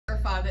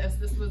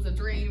this was a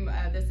dream.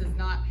 This is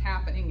not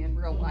happening in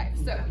real life.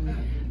 So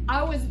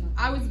I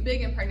was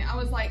big and pregnant. I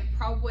was like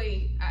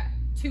probably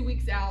 2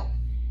 weeks out,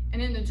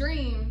 and in the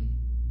dream,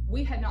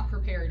 we had not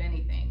prepared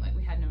anything. Like,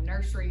 we had no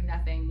nursery,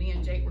 nothing. Me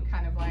and Jake were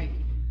kind of like,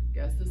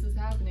 guess this is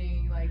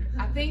happening. Like,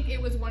 I think it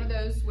was one of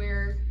those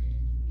where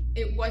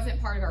it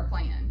wasn't part of our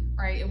plan,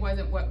 right? It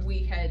wasn't what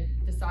we had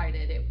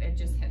decided. It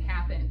just had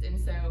happened. And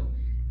so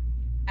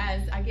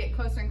as I get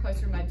closer and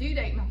closer to my due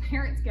date, my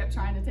parents kept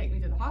trying to take me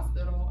to the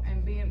hospital,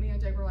 and me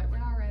and Jake were like, we're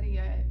not ready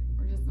yet.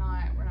 We're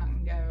not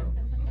gonna go.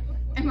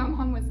 And my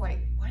mom was like,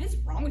 what is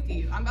wrong with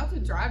you? I'm about to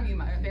drive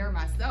you there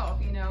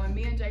myself, you know? And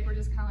me and Jake were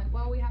just kind of like,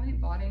 well, we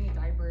haven't bought any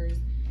diapers.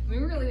 We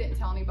really didn't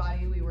tell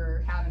anybody we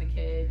were having a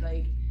kid.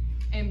 Like,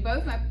 and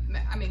both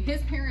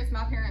his parents,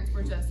 my parents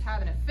were just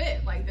having a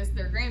fit. Like, this is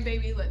their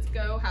grandbaby, let's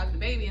go have the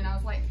baby. And I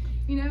was like,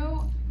 you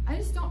know, I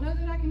just don't know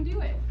that I can do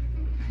it.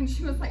 And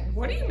she was like,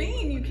 what do you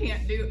mean you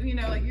can't do it? You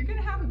know, like, you're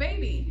gonna have a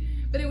baby.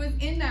 But it was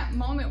in that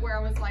moment where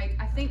I was like,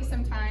 I think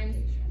sometimes,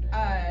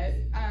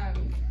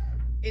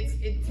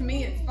 to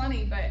me, it's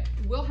funny, but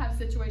we'll have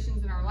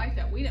situations in our life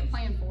that we didn't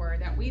plan for,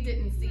 that we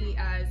didn't see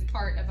as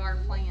part of our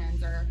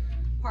plans or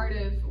part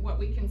of what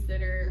we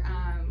consider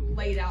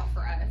laid out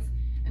for us.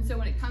 And so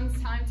when it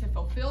comes time to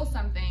fulfill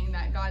something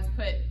that God's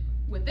put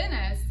within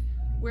us,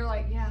 we're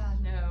like, yeah,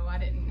 no, I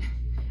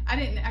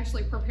didn't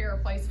actually prepare a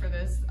place for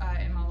this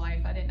in my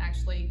life. I didn't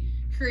actually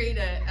create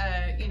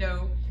I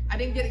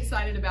didn't get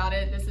excited about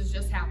it. This is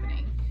just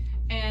happening.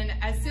 And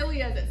as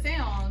silly as it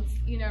sounds,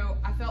 you know,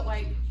 I felt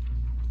like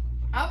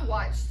I've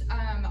watched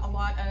a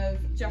lot of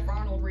Jeff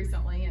Arnold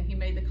recently, and he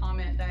made the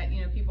comment that,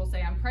 you know, people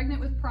say, I'm pregnant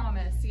with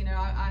promise. You know,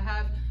 I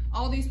have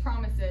all these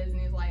promises.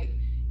 And he's like,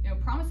 you know,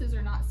 promises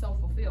are not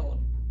self-fulfilled.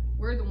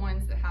 We're the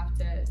ones that have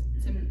to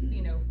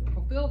you know,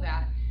 fulfill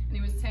that. And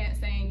he was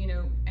saying, you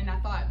know, and I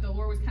thought the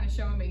Lord was kind of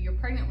showing me, you're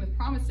pregnant with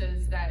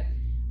promises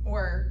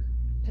or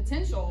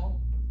potential,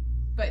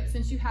 but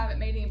since you haven't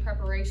made any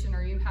preparation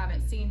or you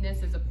haven't seen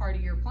this as a part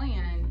of your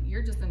plan,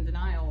 you're just in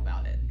denial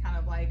about it. Kind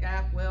of like,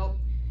 well,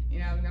 you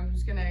know, I'm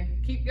just gonna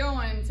keep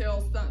going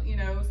until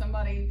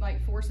somebody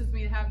like forces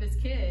me to have this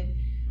kid.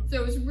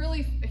 So it was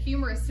really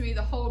humorous to me.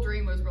 The whole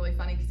dream was really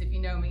funny because if you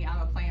know me,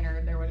 I'm a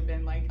planner. There would have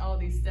been like all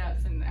these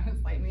steps, and I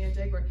was like, me and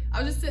Jake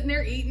I was just sitting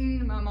there eating,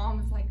 and my mom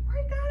was like, we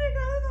gotta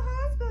go to the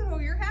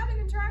hospital. You're having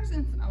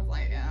contractions. And I was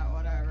like, yeah,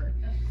 whatever.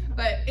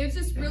 But it's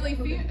just really,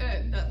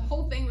 the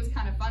whole thing was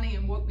kind of funny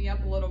and woke me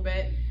up a little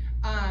bit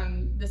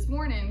this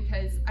morning,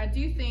 because I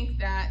do think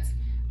that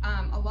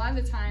a lot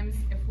of the times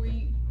if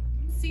we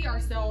see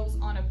ourselves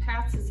on a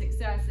path to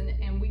success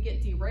and we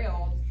get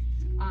derailed,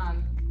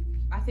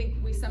 I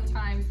think we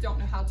sometimes don't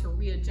know how to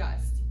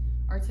readjust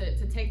or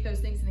to take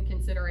those things into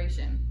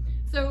consideration.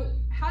 So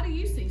how do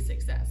you see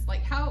success?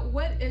 Like,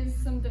 what is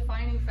some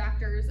defining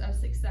factors of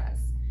success?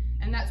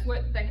 And that's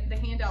what the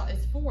handout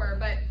is for.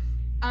 But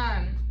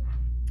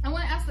I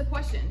want to ask the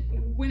question,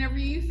 whenever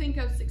you think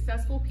of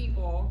successful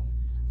people,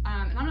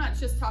 and I'm not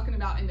just talking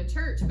about in the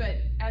church, but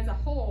as a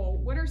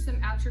whole, what are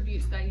some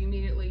attributes that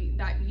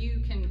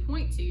you can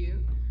point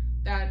to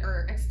that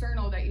are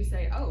external that you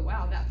say, oh,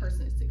 wow, that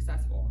person is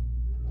successful?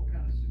 What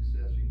kind of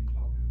success are you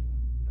talking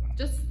about?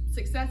 Just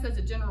success as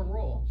a general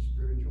rule.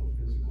 Spiritual,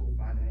 physical,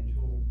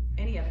 financial?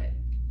 Any of it.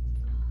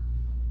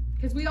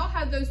 Because we all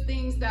have those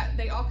things that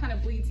they all kind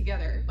of bleed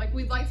together. Like,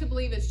 we'd like to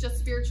believe it's just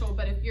spiritual,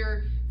 but if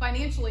you're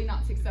financially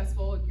not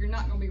successful, you're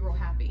not going to be real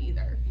happy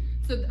either.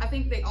 So I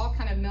think they all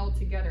kind of meld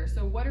together.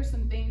 So what are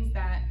some things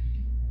that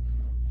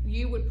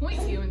you would point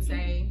to and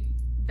say,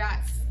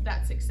 that's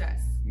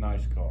success?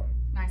 Nice car.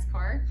 Nice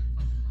car.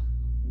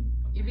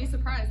 You'd be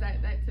surprised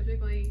that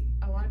typically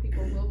a lot of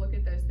people will look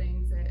at those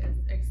things as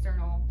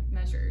external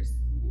measures.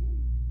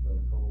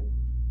 Brother Cole.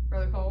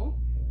 Brother Cole?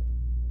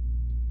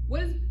 What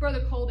does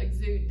Brother Cole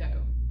exude,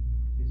 though?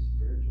 His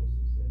spiritual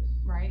success.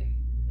 Right?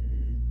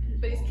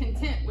 But he's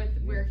content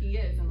with where he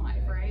is in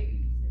life, right?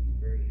 He's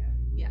very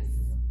happy with Yes.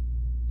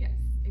 Yes,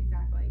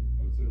 exactly.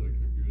 I would say like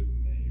a good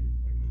name,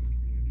 like in the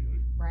community,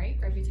 like right?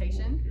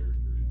 Reputation. Character,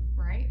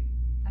 yeah. Right?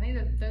 I think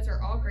that those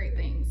are all great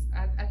things.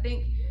 I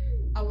think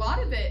a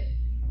lot of it,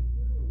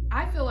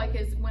 I feel like,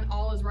 is when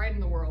all is right in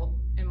the world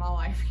in my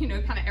life. You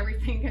know, kind of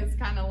everything is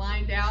kind of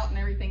lined out and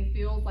everything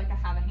feels like I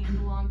have a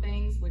handle on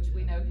things, which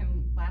we know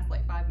can last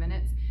like 5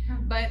 minutes.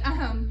 But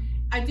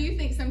I do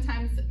think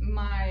sometimes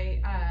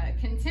my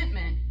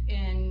contentment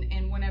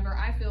in whenever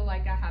I feel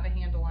like I have a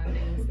handle on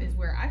things is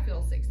where I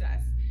feel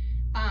success.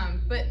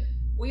 But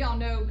we all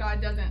know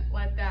God doesn't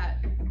let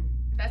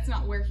that's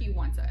not where he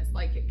wants us.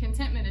 Like,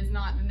 contentment is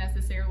not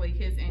necessarily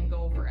his end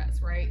goal for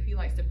us, right? He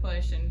likes to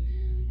push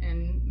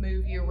and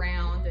move you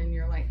around, and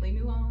you're like, leave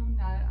me alone,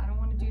 I don't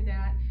want to do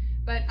that.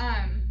 But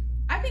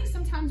I think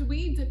sometimes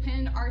we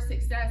depend our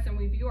success and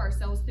we view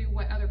ourselves through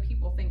what other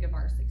people think of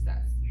our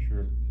success.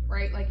 Sure.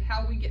 Right? Like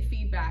how we get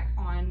feedback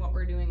on what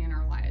we're doing in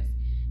our lives.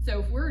 So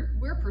if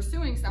we're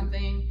pursuing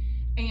something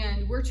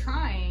and we're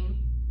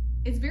trying,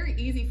 it's very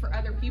easy for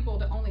other people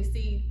to only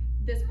see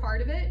this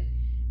part of it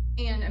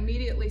and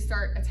immediately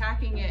start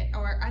attacking it,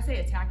 or I say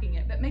attacking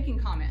it, but making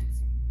comments,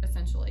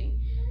 essentially,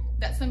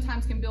 that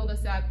sometimes can build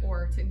us up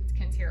or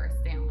can tear us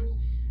down.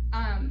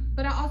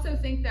 But I also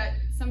think that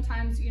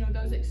sometimes,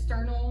 those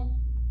external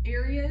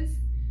areas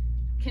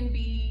can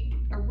be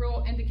a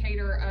real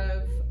indicator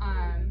of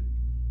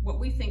what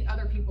we think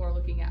other people are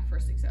looking at for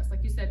success.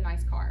 Like you said,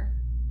 nice car.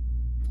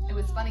 It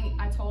was funny,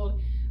 I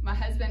told my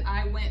husband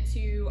I went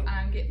to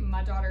get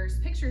my daughter's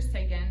pictures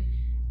taken,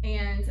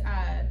 and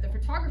the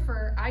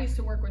photographer, I used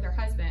to work with her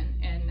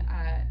husband in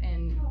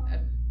a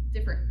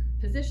different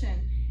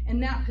position. In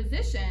that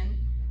position,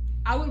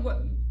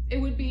 it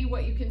would be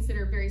what you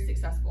consider very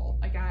successful.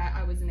 Like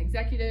I was an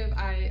executive,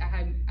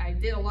 I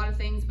did a lot of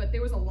things, but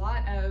there was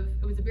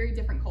it was a very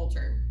different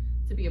culture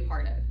to be a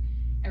part of.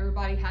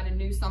 Everybody had to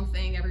do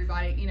something,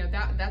 everybody,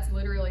 that's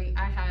literally,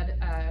 I had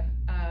a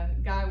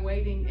guy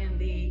waiting in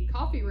the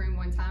coffee room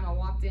one time. I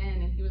walked in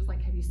and he was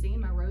like, have you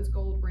seen my rose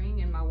gold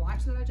ring and my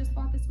watch that I just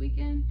bought this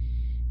weekend?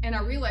 And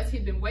I realized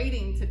he'd been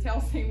waiting to tell,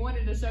 he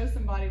wanted to show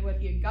somebody what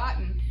he had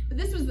gotten. But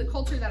this was the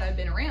culture that I'd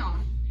been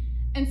around.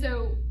 And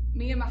so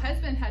me and my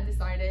husband had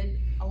decided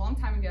a long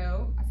time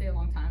ago, I say a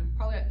long time,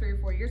 probably like 3 or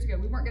 4 years ago,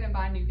 we weren't gonna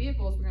buy new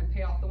vehicles, we were gonna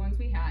pay off the ones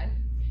we had.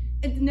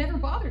 It never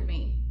bothered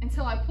me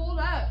until I pulled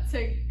up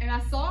and I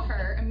saw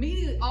her.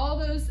 Immediately, all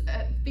those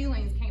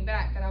feelings came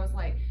back that I was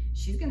like,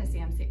 she's gonna see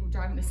I'm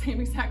driving the same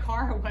exact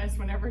car I was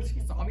whenever she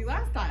saw me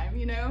last time,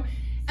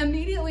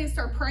 Immediately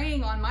start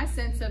preying on my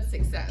sense of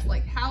success,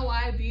 like how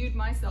I viewed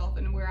myself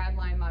and where I'd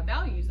line my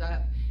values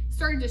up,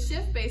 started to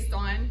shift based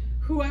on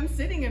who I'm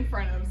sitting in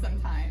front of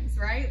sometimes,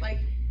 right?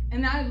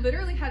 And I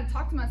literally had to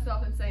talk to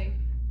myself and say,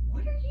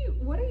 what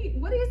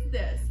is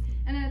this?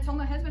 And then I told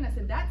my husband, I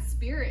said, that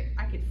spirit,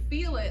 I could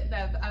feel it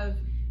of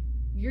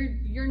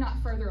you're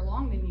not further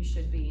along than you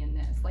should be in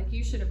this. Like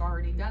you should have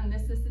already done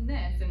this, this, and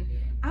this. And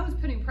I was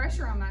putting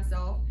pressure on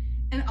myself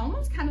and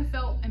almost kind of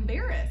felt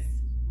embarrassed.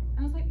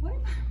 I was like, what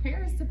am I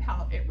embarrassed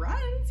about? It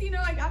runs,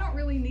 I don't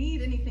really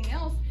need anything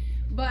else.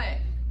 But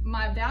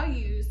my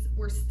values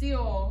were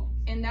still,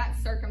 in that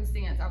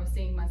circumstance, I was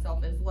seeing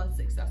myself as less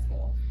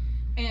successful.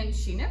 And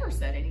she never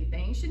said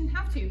anything, she didn't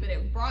have to, but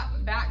it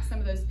brought back some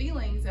of those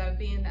feelings of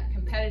being that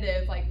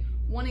competitive, like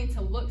wanting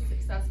to look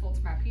successful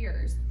to my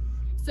peers.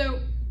 So,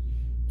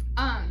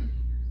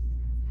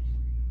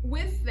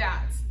 with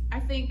that, I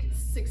think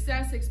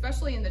success,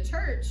 especially in the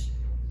church,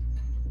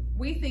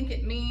 we think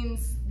it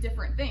means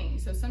different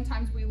things. So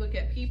sometimes we look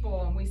at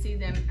people and we see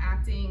them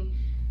acting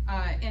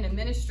in a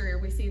ministry, or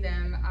we see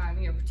them,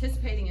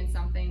 participating in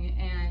something,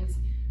 and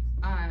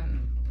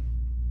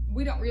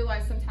we don't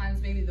realize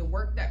sometimes maybe the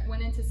work that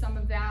went into some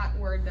of that,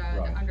 or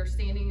the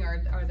understanding,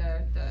 or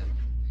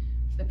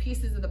the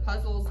pieces of the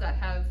puzzles that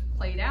have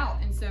played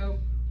out. And so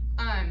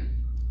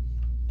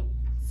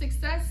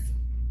success,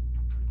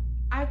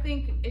 I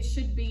think it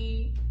should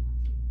be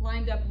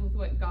lined up with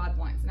what God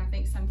wants. And I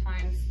think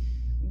sometimes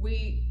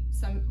we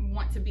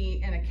want to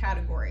be in a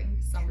category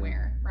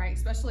somewhere, right?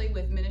 Especially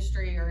with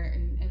ministry or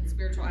in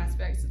spiritual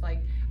aspects, like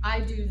I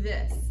do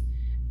this.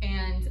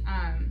 And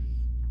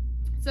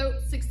so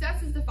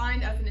success is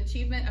defined as an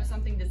achievement of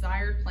something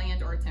desired,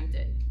 planned, or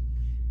attempted.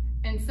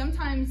 And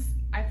sometimes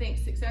I think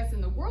success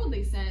in the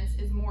worldly sense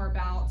is more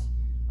about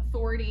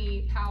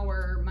authority,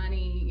 power,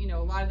 money, a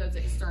lot of those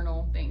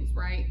external things,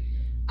 right?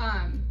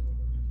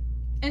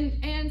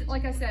 And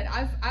like I said,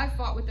 I've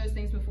fought with those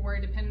things before,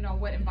 depending on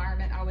what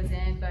environment I was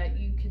in, but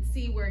you could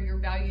see where your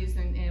values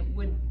and it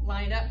would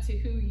line up to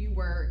who you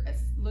were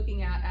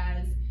looking at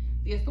as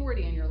the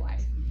authority in your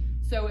life.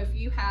 So if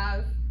you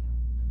have,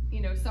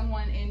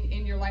 someone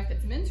in your life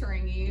that's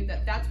mentoring you,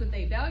 that's what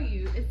they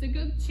value, it's a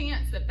good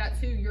chance that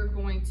that's what you're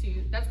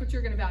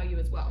going to value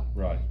as well.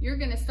 Right. You're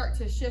going to start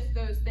to shift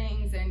those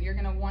things, and you're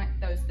going to want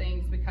those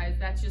things because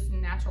that's just a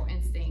natural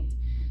instinct.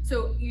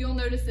 So you'll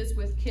notice this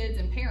with kids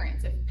and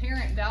parents. If a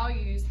parent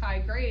values high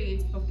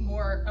grades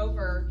more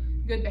over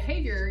good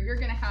behavior, you're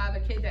going to have a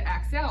kid that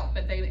acts out,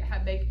 but they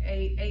have big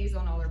A's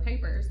on all their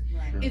papers.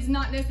 Right. It's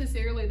not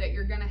necessarily that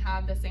you're going to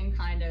have the same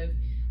kind of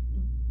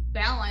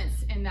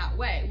balance in that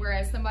way.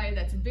 Whereas somebody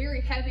that's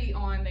very heavy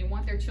on, they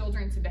want their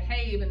children to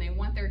behave and they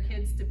want their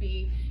kids to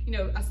be,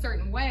 a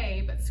certain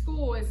way, but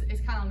school is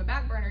kind of on the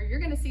back burner, you're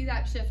going to see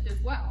that shift as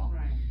well.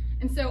 Right.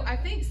 And so I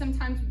think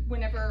sometimes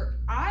whenever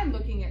I'm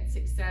looking at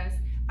success,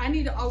 I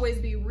need to always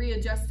be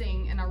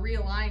readjusting and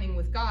realigning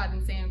with God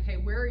and saying, okay,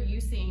 where are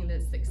you seeing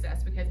this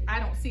success? Because I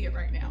don't see it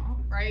right now,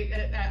 right?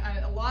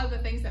 A lot of the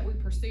things that we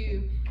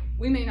pursue,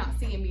 we may not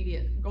see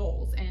immediate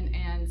goals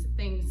and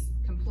things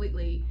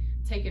completely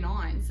taken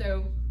on.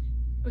 So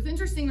it was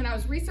interesting when I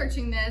was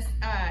researching this,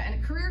 and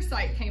a career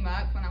site came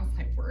up when I was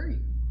like, where are you?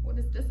 What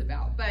is this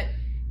about? But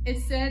it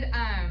said,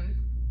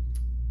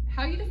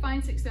 how you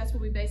define success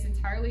will be based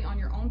entirely on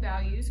your own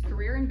values,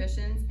 career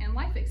ambitions, and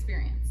life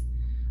experience.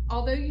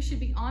 Although you should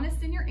be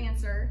honest in your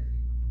answer,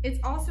 it's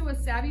also a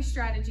savvy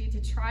strategy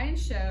to try and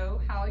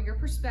show how your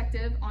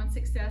perspective on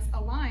success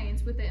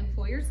aligns with the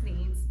employer's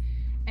needs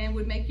and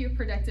would make you a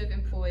productive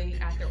employee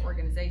at their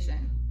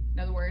organization. In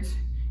other words,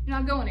 you're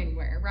not going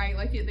anywhere, right?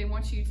 Like they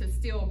want you to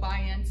still buy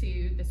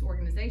into this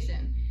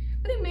organization.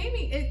 But it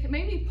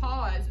made me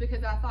pause,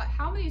 because I thought,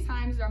 how many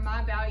times are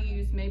my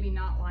values maybe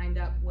not lined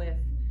up with,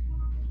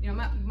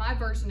 my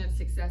version of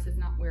success is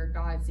not where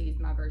God sees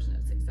my version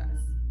of success.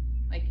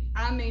 Like,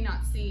 I may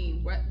not see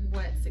what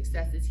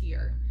success is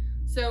here.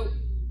 So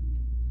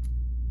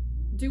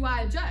do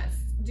I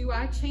adjust? Do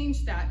I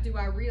change that? Do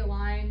I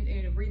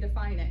realign and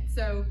redefine it?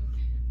 So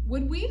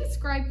would we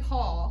describe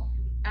Paul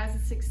as a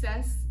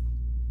success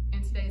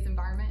in today's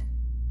environment?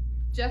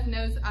 Jeff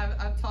knows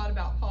I've taught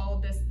about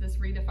Paul, this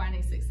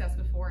redefining success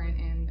before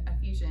in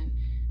Ephesians.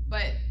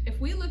 But if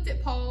we looked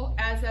at Paul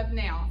as of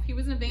now, if he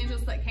was an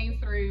evangelist that came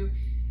through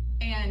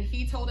and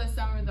he told us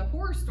some of the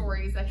horror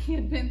stories that he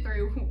had been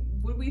through,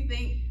 would we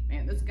think,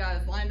 man, this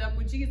guy's lined up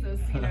with Jesus,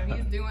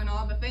 he's doing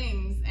all the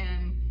things?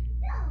 And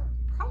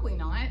probably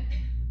not.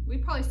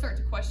 We'd probably start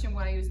to question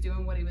why he was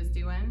doing what he was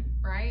doing,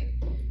 right?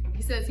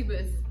 He says he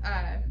was,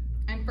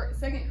 in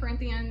 2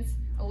 Corinthians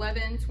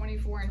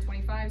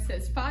 11:24-25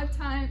 says,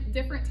 5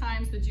 different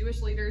times the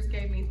Jewish leaders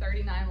gave me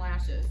 39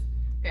 lashes.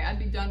 Okay, I'd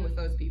be done with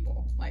those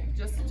people. Like,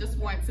 just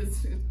once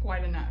is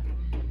quite enough.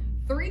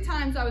 3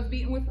 times I was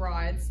beaten with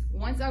rods.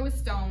 Once I was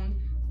stoned.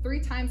 3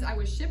 times I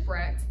was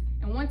shipwrecked.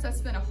 And once I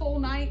spent a whole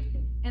night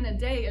and a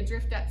day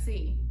adrift at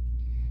sea.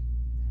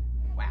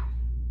 Wow.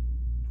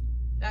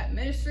 That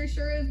ministry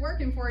sure is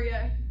working for you.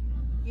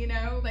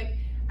 Like,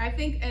 I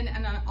think, in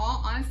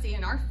all honesty,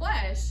 in our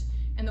flesh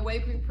and the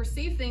way we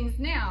perceive things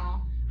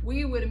now,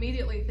 we would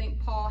immediately think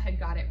Paul had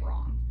got it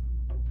wrong.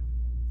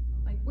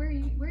 Like, where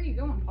are you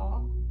going,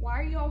 Paul? Why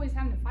are you always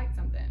having to fight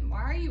something?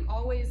 Why are you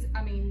always,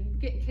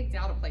 getting kicked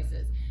out of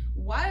places?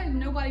 Why is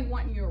nobody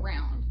wanting you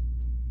around?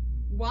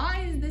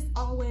 Why is this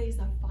always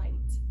a fight?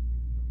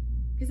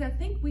 Because I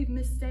think we've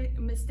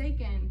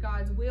mistaken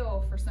God's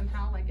will for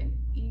somehow like an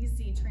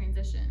easy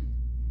transition,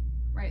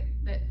 right?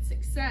 That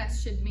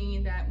success should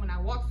mean that when I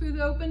walk through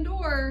the open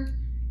door,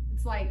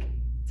 it's like,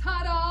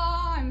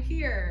 ta-da, I'm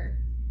here.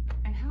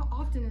 And how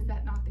often is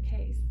that not the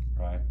case?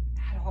 Right.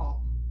 At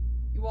all.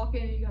 You walk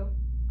in and you go,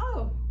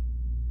 oh,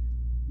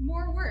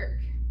 more work.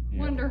 Yeah.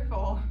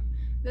 Wonderful.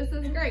 This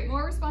is great.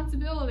 More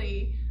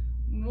responsibility.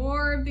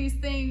 More of these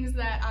things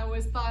that I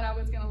thought I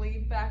was going to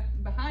leave back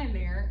behind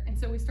there. And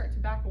so we start to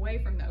back away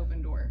from the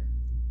open door.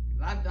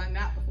 I've done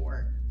that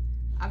before.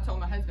 I've told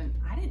my husband,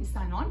 I didn't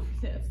sign on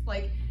for this.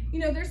 Like,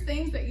 there's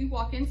things that you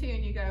walk into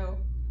and you go,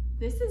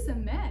 this is a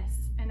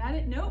mess. And I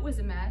didn't know it was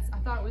a mess. I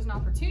thought it was an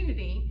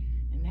opportunity.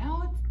 And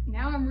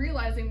now I'm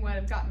realizing what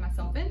I've gotten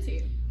myself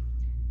into.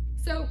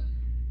 So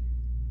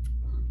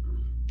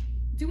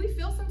do we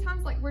feel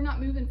sometimes like we're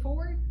not moving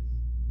forward?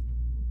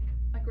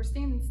 Like we're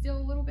standing still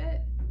a little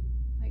bit?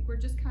 Like we're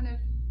just kind of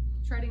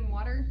treading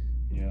water?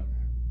 Yeah.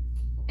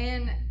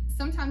 And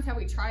sometimes have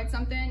we tried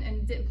something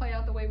and didn't play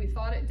out the way we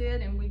thought it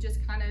did, and we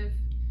just kind of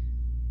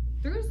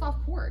threw us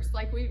off course.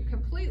 Like we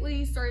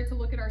completely started to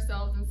look at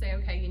ourselves and say,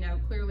 okay,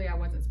 clearly I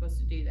wasn't supposed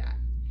to do that.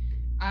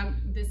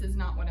 This is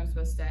not what I'm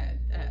supposed to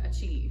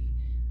achieve.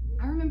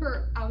 I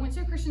remember I went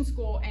to a Christian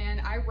school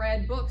and I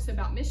read books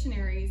about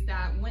missionaries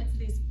that went to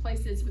these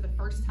places for the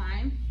first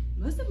time.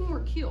 Most of them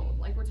were killed.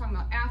 Like we're talking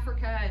about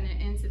Africa and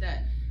into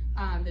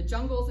the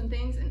jungles and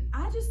things. And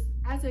I just,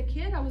 as a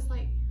kid, I was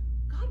like,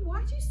 God,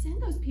 why'd you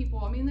send those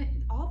people?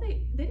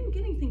 They didn't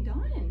get anything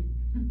done.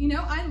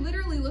 I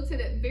literally looked at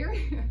it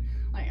very,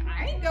 like,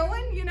 I ain't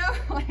going,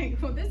 like,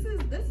 well, this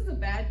is a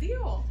bad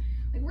deal.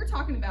 Like we're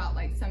talking about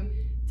like some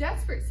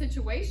desperate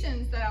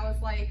situations that I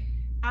was like,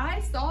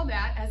 I saw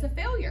that as a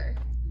failure.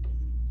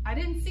 I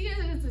didn't see it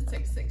as a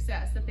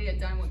success that they had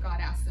done what God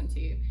asked them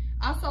to.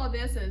 I saw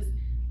this as,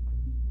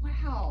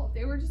 wow,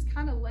 they were just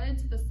kind of led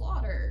to the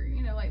slaughter.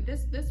 Like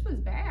this was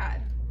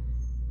bad.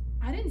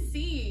 I didn't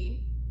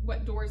see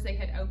what doors they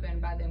had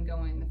opened by them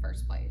going in the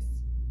first place.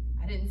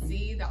 I didn't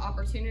see the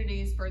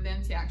opportunities for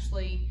them to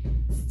actually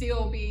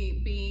still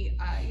be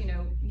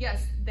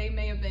yes, they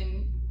may have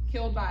been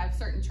killed by a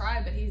certain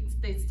tribe, but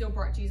they still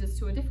brought Jesus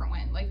to a different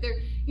one. Like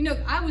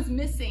I was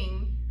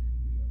missing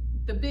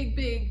the big,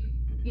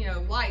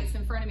 lights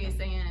in front of me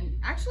saying,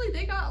 actually,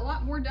 they got a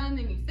lot more done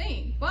than you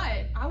think.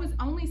 But I was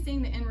only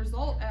seeing the end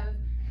result of,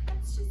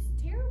 that's just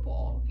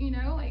terrible,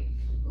 like,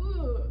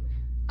 ooh.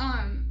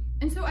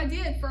 And so I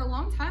did, for a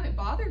long time, it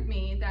bothered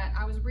me that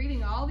I was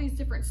reading all these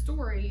different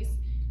stories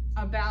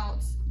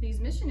about these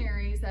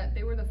missionaries that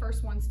they were the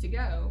first ones to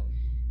go.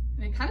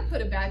 And it kind of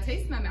put a bad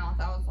taste in my mouth.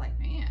 I was like,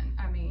 man,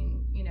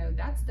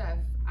 that stuff,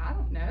 I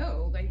don't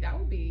know. Like, that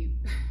would be,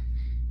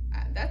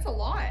 that's a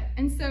lot.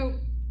 And so,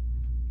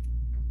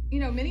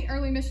 many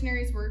early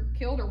missionaries were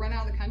killed or run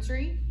out of the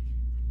country.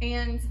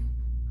 And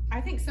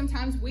I think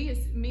sometimes we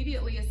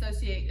immediately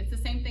associate, it's the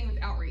same thing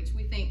with outreach.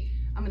 We think,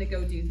 I'm going to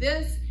go do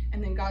this,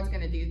 and then God's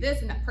going to do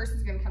this, and that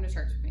person's going to come to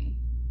church with me,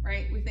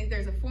 right? We think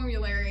there's a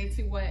formulary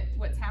to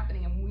what's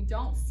happening. And when we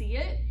don't see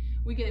it,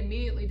 we get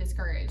immediately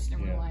discouraged.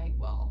 And we're like,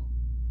 well,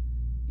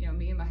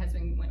 me and my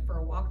husband went for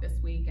a walk this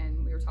week,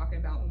 and we were talking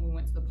about when we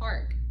went to the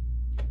park.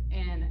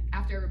 And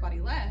after everybody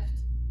left,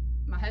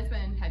 my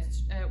husband had,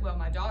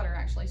 my daughter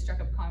actually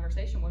struck up a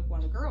conversation with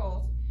one of the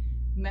girls,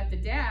 met the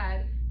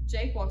dad,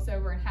 Jake walks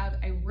over and have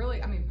a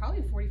really, I mean, probably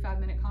a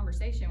 45-minute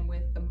conversation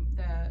with the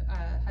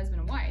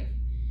husband and wife.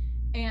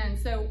 And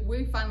so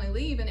we finally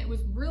leave, and it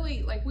was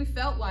really like, we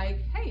felt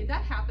like, hey,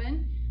 that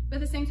happened. But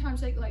at the same time,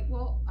 Jake, like,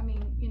 well, I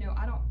mean, you know,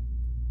 I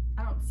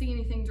don't see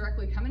anything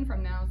directly coming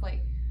from that. I was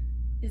like,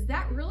 is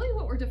that really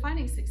what we're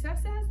defining success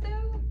as,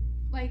 though?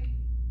 Like,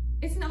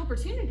 it's an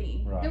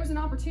opportunity. Right. There was an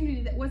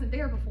opportunity that wasn't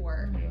there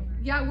before.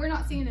 Yeah, we're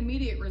not seeing an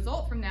immediate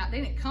result from that.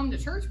 They didn't come to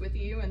church with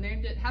you, and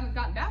they haven't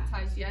gotten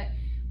baptized yet.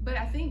 But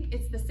I think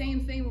it's the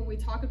same thing when we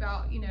talk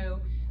about, you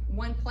know,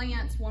 one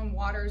plants, one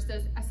waters.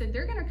 I said,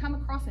 they're going to come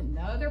across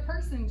another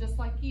person just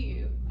like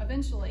you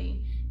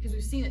eventually, because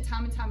we've seen it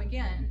time and time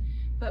again.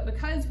 But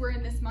because we're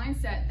in this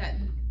mindset that,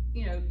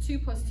 you know, 2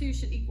 + 2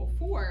 should equal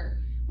 4,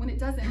 when it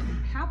doesn't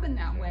happen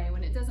that way,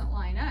 when it doesn't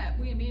line up,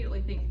 we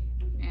immediately think,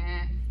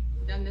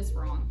 done this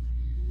wrong.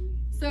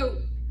 So,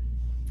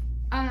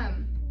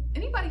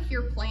 anybody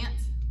here plant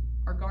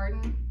or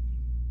garden?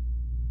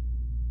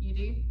 You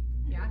do?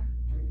 Yeah?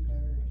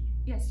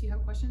 Yes, you have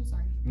a question?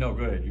 Sorry. No,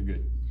 go ahead. You're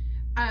good.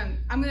 I'm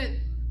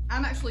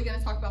actually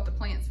gonna talk about the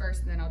plants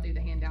first, and then I'll do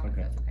the handout.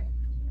 Okay. If that's okay.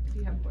 Do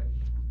you have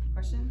a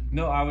question?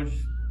 No, I was,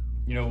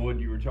 you know, what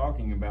you were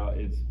talking about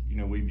is, you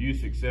know, we view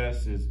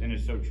success as, and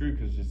it's so true,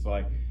 because it's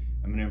like,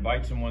 I'm gonna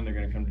invite someone, they're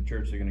gonna come to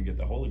church, they're gonna get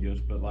the Holy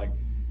Ghost, but like,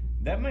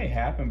 that may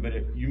happen,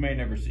 but you may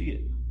never see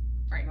it.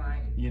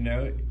 Right. You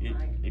know,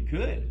 it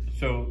could.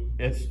 So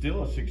it's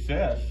still a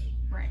success.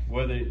 Right.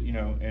 Whether, you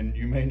know, and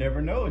you may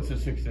never know it's a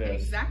success.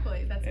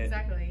 Exactly. That's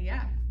exactly,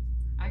 yeah.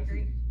 I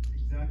agree.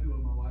 Exactly what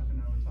my wife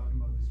and I were talking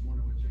about this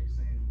morning, what Jake's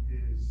saying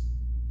is,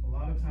 a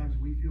lot of times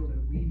we feel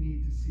that we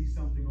need to see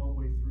something all the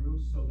way through,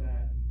 so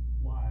that,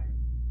 why?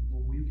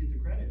 Well, we get the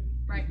credit.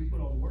 Right. We put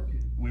all the work in.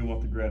 We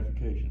want the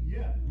gratification.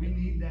 Yeah, we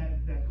need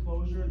that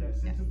closure, that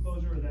sense of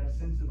closure, or that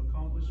sense of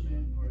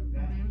accomplishment, or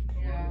that,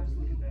 a lot of us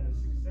look at that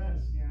as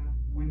success. Yeah.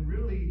 When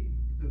really,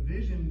 the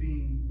vision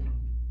being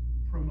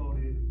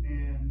promoted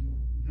and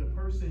the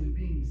person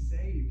being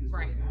saved is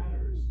Right. what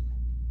matters,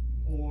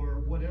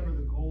 or whatever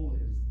the goal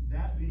is,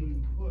 that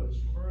being pushed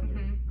further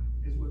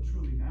is what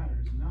truly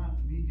matters,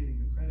 not me getting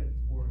the credit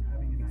for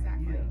having an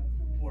idea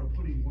or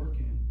putting work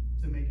in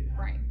to make it happen.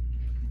 Right.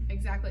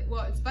 Exactly.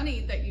 Well, it's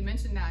funny that you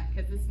mentioned that,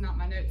 because this is not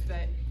my notes,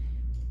 but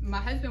my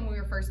husband, when we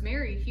were first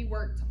married, he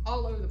worked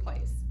all over the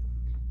place,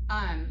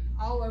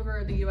 all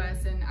over the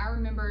U.S. And I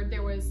remember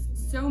there was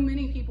so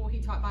many people he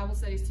taught Bible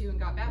studies to and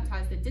got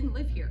baptized that didn't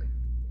live here.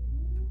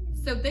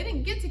 So they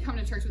didn't get to come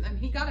to church with him.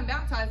 He got them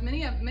baptized.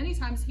 Many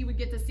times he would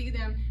get to see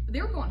them, but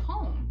they were going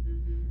home.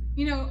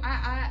 You know,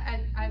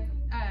 I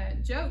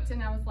joked,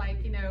 and I was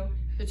like, you know,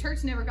 the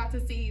church never got to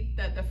see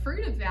the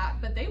fruit of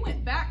that, but they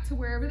went back to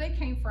wherever they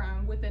came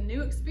from with a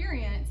new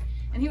experience,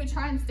 and he would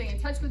try and stay in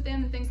touch with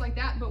them and things like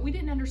that. But we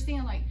didn't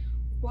understand, like,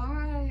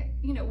 why,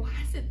 you know, why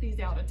is it these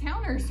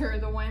out-of-towners are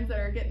the ones that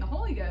are getting the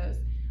Holy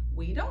Ghost?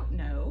 We don't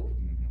know.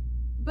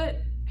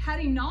 But had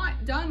he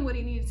not done what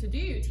he needed to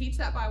do, teach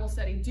that Bible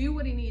study, do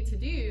what he needed to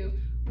do,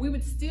 we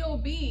would still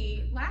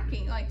be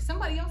lacking. Like,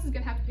 somebody else is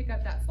going to have to pick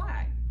up that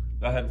slack.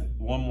 I have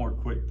one more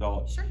quick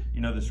thought. Sure.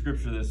 You know, the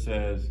scripture that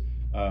says,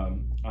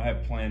 I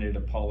have planted,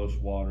 Apollos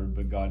watered,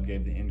 but God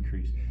gave the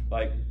increase.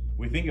 Like,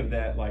 we think of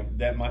that, like,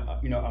 that might,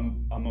 you know,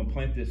 I'm going to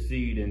plant this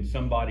seed and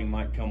somebody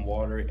might come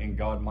water it and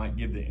God might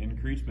give the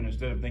increase. But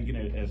instead of thinking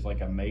it as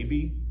like a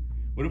maybe,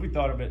 what if we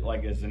thought of it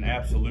like as an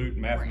absolute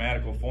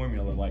mathematical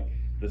formula? Like,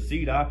 the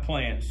seed I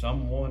plant,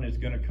 someone is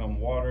going to come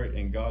water it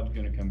and God's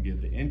going to come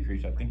give the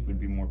increase. I think we'd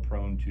be more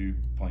prone to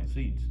plant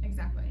seeds.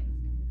 Exactly.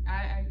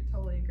 I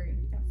totally agree.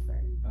 Yes,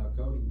 sir.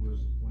 Cody was,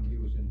 when he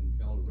was in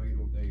El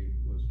Dorado, they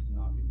was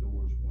knocking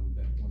doors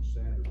one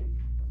Saturday,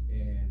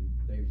 and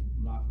they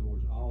knocked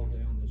doors all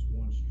down this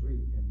one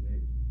street, and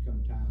they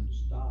come time to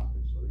stop,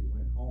 and so they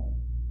went home.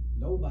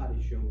 Nobody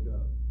showed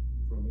up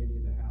from any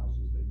of the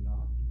houses they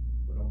knocked,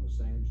 but on the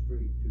same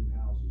street, 2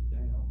 houses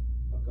down,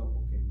 a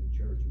couple came to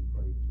church and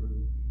prayed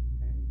through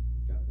and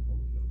got the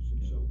Holy Ghost.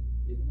 And so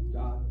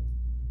God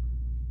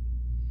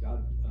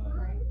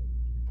Right.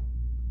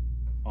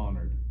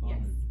 Honored.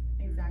 Yes,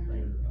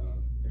 exactly.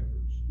 their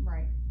efforts.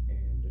 Right.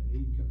 And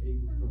he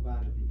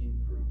provided the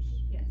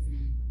increase. Yes.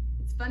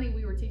 It's funny,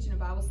 we were teaching a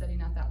Bible study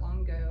not that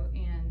long ago,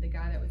 and the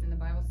guy that was in the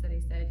Bible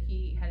study said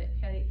he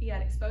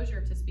had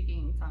exposure to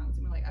speaking in tongues.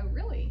 And we're like, oh,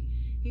 really?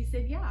 He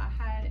said, yeah, I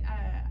had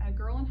a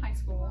girl in high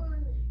school.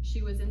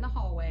 She was in the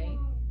hallway,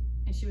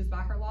 and she was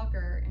by her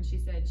locker, and she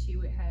said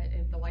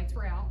if the lights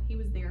were out, he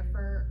was there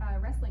for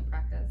wrestling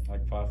practice.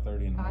 Like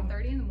 5:30 in the morning.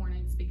 5:30 in the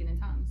morning, speaking in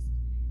tongues.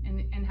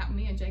 And how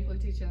me and Jake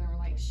looked at each other and were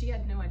like, she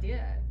had no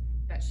idea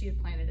that she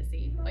had planted a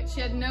seed. Like,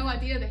 she had no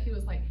idea that he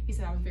was like, he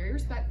said, I was very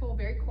respectful,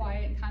 very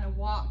quiet, and kind of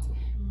walked.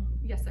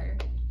 Yes, sir.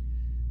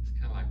 It's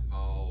kind of like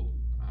Paul.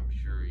 I'm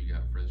sure he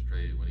got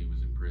frustrated when he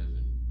was in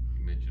prison.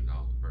 You mentioned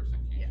all the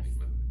persecution. Yes.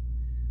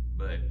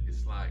 But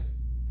it's like,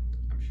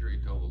 I'm sure he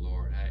told the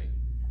Lord, hey,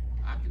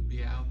 I could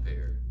be out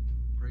there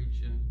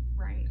preaching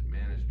Right. and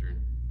ministering,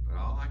 but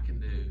all I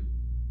can do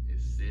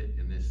is sit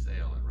in this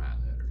cell and write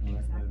letters.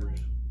 Exactly. Right.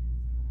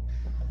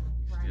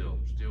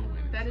 Still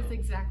winning. That is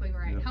exactly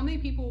right. Yep. How many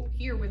people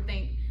here would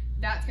think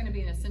that's going to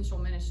be an essential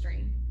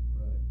ministry.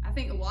 Right. I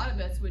think a lot of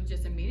us would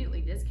just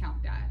immediately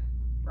discount that,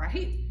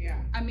 right?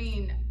 Yeah. I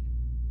mean,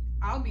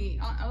 I'll be,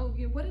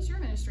 what is your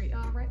ministry?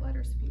 Oh, I write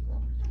letters to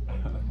people.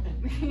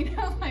 You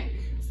know, like,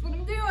 that's what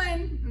I'm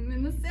doing. I'm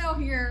in the cell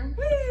here.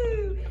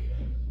 Woo!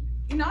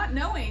 Not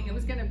knowing it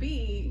was going to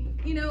be,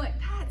 you know, like,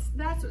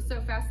 that's what's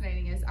so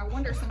fascinating is I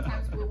wonder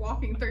sometimes we're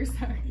walking through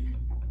something.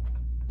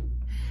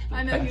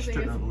 I know you think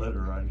Pastor it's of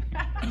letter writing.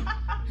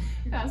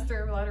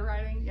 Pastor of letter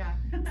writing, yeah.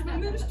 It's my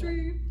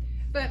ministry.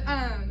 But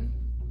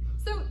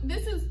so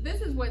this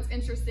is what's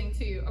interesting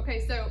too.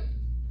 Okay, so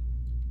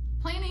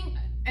planting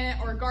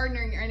or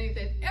gardening or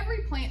anything,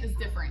 every plant is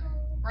different,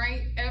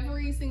 right?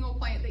 Every single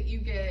plant that you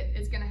get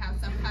is going to have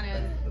some kind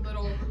of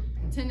little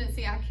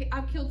tendency.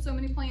 I've killed so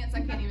many plants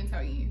I can't even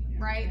tell you,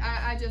 right?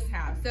 I just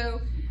have.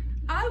 So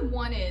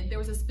there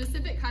was a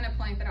specific kind of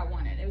plant that I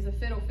wanted. It was a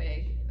fiddle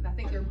fig. I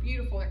think they're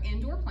beautiful. They're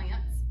indoor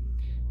plants.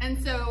 And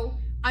so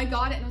I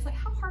got it and I was like,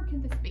 how hard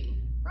can this be,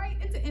 right?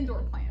 It's an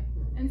indoor plant.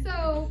 And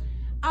so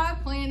I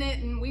planted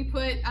it and we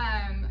put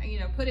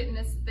it in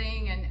this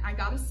thing, and I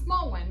got a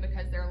small one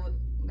because they're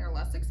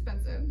less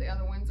expensive. The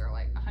other ones are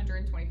like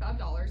 $125,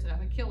 and if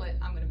I kill it,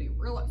 I'm gonna be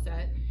real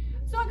upset.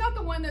 So I got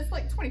the one that's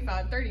like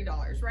 $25,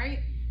 $30, right?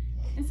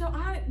 And so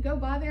I go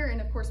by there,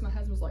 and of course my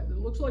husband's like, it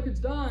looks like it's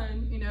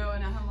done, you know,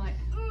 and I'm like,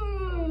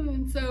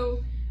 and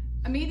so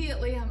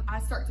immediately I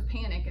start to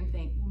panic and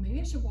think, well, maybe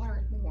I should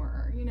water it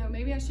more, you know,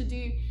 maybe I should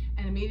do,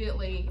 and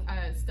immediately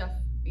stuff,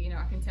 you know,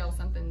 I can tell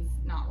something's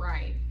not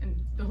right, and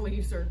the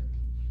leaves are,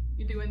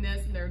 you're doing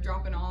this and they're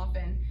dropping off,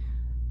 and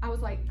I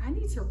was like, I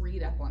need to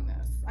read up on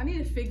this. I need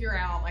to figure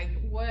out like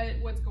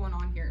what's going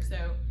on here.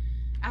 So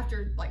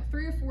after like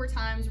 3 or 4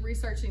 times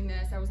researching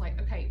this, I was like,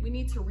 okay, we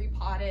need to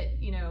repot it,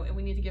 you know, and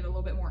we need to give it a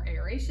little bit more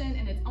aeration,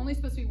 and it's only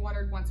supposed to be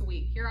watered once a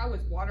week. Here I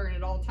was watering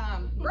it all the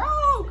time.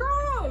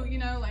 Grow, you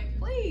know, like,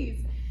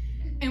 please.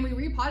 And we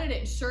repotted it,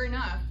 and sure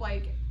enough,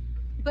 like,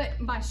 but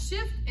my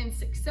shift in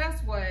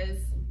success was,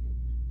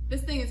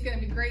 this thing is going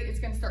to be great. It's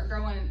going to start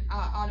growing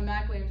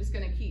automatically. I'm just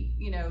going to keep,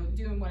 you know,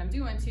 doing what I'm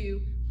doing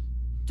to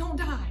don't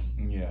die.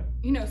 Yeah.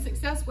 You know,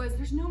 success was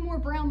there's no more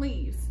brown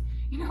leaves.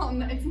 You know,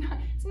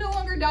 it's no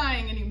longer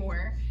dying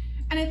anymore.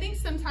 And I think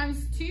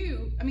sometimes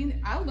too, I mean,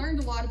 I learned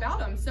a lot about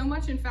them. So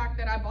much, in fact,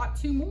 that I bought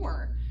 2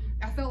 more.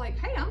 I felt like,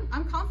 hey,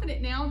 I'm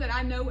confident now that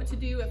I know what to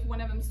do if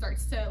one of them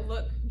starts to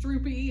look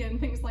droopy and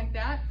things like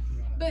that.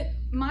 But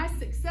my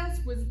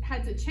success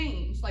had to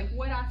change. Like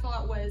what I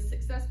thought was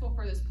successful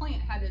for this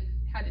plant had to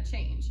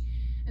change.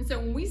 And so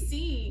when we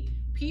see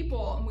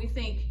people and we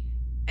think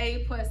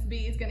A plus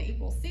B is going to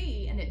equal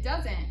C, and it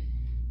doesn't,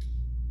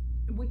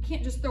 we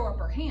can't just throw up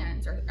our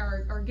hands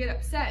or get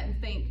upset and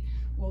think,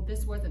 well,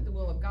 this wasn't the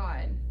will of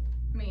God.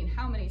 I mean,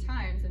 how many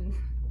times, and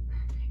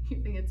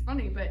you think it's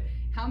funny, but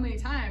how many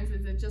times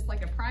is it just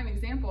like a prime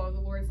example of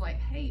the Lord's like,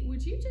 hey,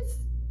 would you just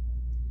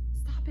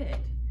stop it?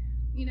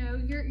 You know,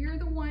 you're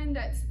the one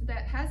that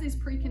has these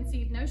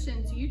preconceived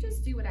notions. You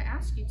just do what I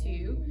ask you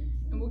to,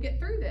 and we'll get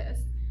through this.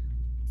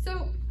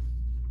 So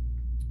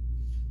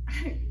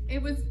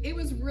it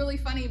was really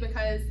funny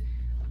because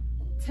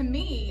to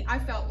me, I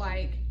felt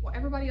like, well,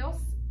 everybody else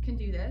can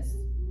do this.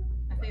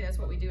 I think that's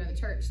what we do in the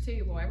church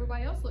too. Well,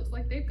 everybody else looks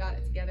like they've got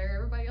it together.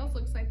 Everybody else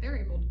looks like they're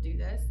able to do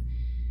this.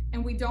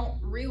 And we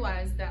don't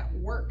realize that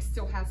work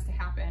still has to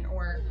happen,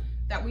 or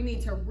that we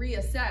need to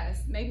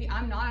reassess. Maybe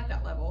I'm not at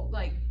that level.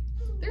 Like,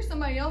 there's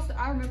somebody else.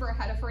 I remember I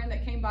had a friend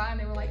that came by and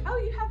they were like, oh,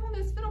 you have one of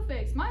those fiddle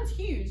figs. Mine's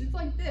huge. It's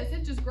like this.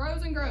 It just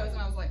grows and grows. And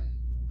I was like,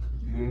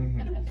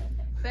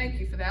 thank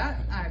you for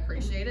that. I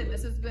appreciate it.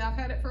 I've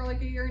had it for like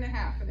 1.5 years, and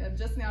I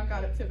just now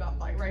got it to about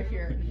like right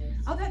here.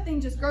 Oh, that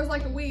thing just grows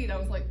like a weed. I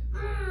was like,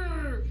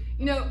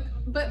 you know,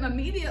 but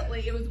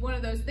immediately it was one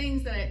of those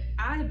things that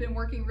I had been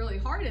working really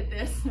hard at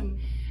this, and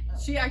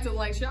she acted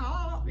like,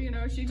 you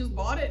know, she just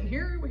bought it and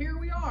here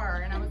we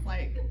are. And I was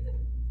like,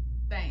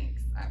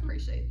 thanks. I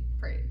appreciate it.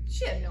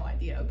 She had no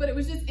idea, but it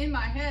was just in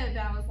my head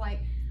that I was like,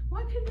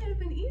 why couldn't it have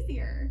been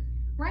easier,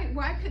 right?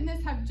 Why couldn't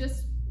this have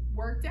just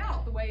worked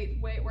out the way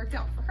it worked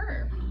out for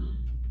her?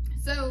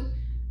 So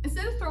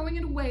instead of throwing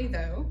it away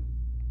though,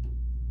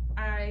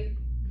 I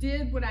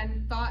did what I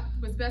thought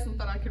was best and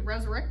thought I could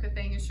resurrect the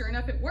thing, and sure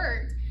enough it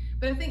worked.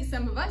 But I think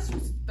some of us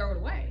just throw it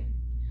away.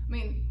 I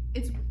mean,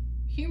 it's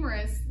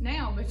humorous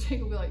now, but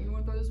Jake will be like, you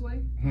want to throw this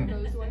away? You want to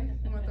throw this away?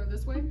 You want to throw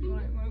this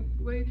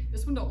away?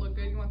 This one don't look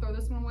good. You want to throw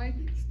this one away?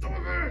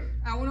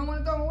 I don't want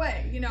to throw it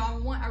away. You know,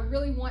 I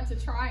really want to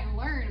try and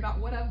learn about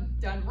what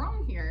I've done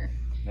wrong here.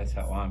 That's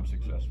how I'm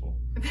successful.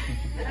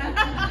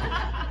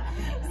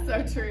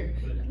 So true.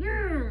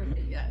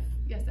 Yes,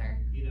 sir.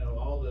 You know,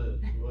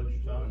 what you're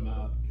talking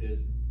about you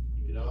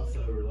could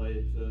also relate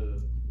it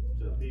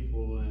to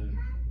people, and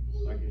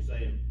like you're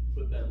saying,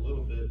 put that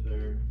little bit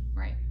there,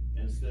 right?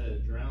 Instead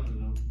of drowning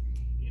them,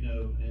 you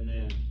know, and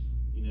then,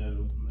 you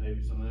know,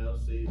 maybe someone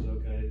else sees,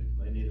 okay,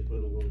 they need to put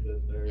a little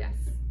bit there. Yes.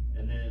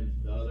 And then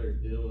the other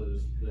deal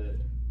is that,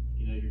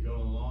 you know, you're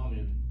going along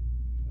and,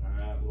 all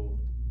right, well,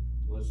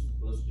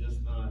 let's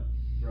just not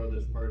throw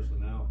this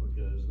person out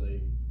because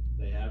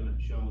they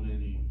haven't shown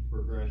any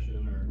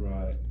progression or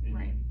right. any,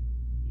 Right.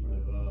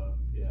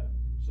 Yeah,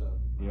 so.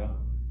 Yeah.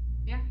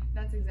 Yeah,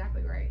 that's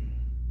exactly right.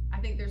 I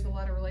think there's a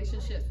lot of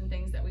relationships and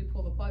things that we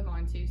pull the plug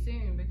on too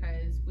soon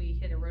because we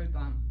hit a road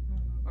bump,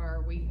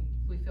 or we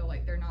feel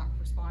like they're not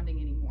responding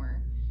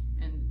anymore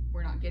and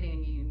we're not getting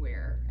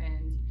anywhere,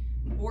 and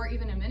or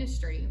even a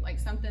ministry, like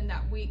something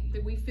that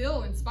we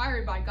feel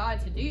inspired by God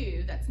to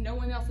do that's no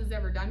one else has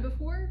ever done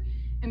before,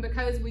 and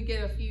because we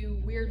get a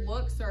few weird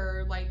looks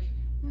or like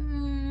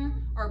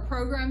or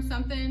program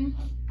something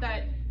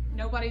that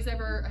nobody's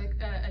ever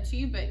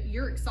achieved, but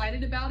you're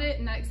excited about it,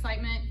 and that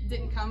excitement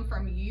didn't come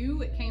from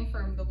you, it came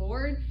from the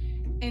Lord,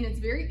 and it's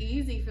very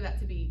easy for that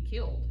to be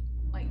killed,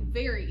 like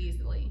very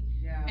easily.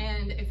 Yeah.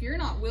 And if you're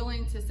not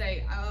willing to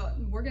say, oh,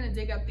 we're going to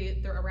dig up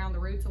around the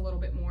roots a little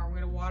bit more, we're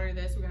going to water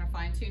this, we're going to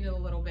fine tune it a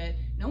little bit,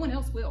 no one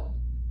else will.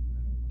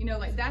 You know,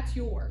 like that's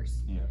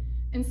yours. Yeah.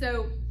 And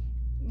so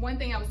one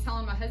thing I was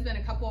telling my husband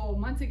a couple of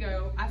months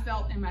ago, I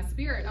felt in my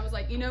spirit, I was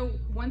like, you know,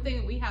 one thing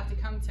that we have to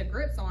come to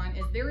grips on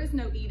is there is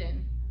no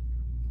Eden.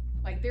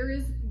 Like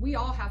you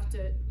all have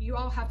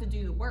to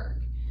do the work.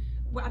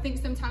 Well, I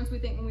think sometimes we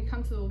think when we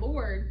come to the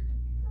Lord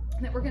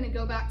that we're going to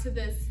go back to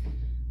this,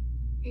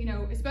 you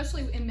know,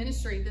 especially in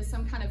ministry, there's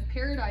some kind of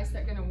paradise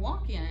that we're going to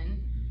walk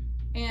in,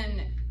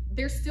 and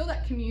there's still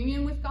that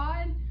communion with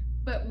God,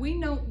 but we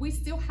know we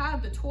still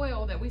have the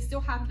toil, that we still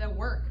have the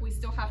work, we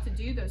still have to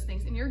do those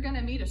things, and you're going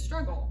to meet a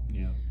struggle.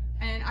 Yeah.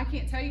 And I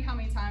can't tell you how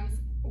many times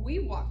we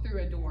walked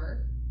through a door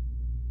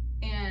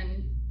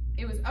and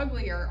it was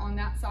uglier on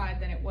that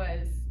side than it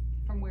was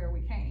from where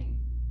we came.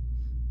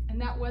 And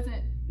that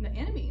wasn't the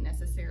enemy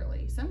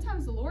necessarily.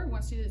 Sometimes the Lord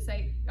wants you to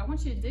say, I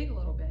want you to dig a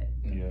little bit.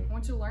 Yeah. I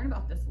want you to learn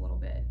about this a little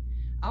bit.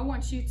 I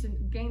want you to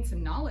gain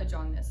some knowledge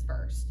on this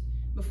first.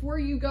 Before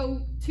you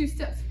go 2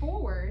 steps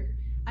forward,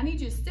 I need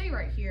you to stay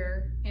right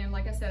here. And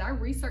like I said, I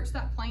researched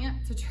that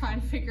plant to try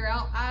and figure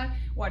out. I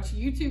watched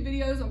YouTube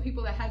videos on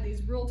people that had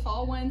these real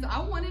tall ones. I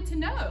wanted to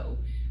know,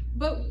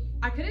 but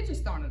I could have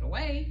just thrown it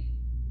away.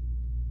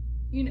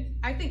 You know,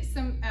 I think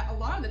a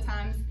lot of the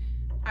times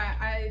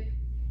I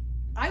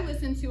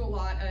listen to a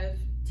lot of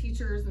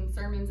teachers and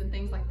sermons and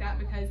things like that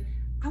because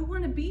I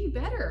want to be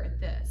better at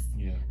this.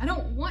 Yeah. I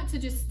don't want to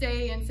just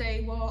stay and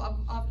say,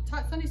 well, I've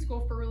taught Sunday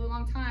school for a really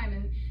long time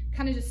and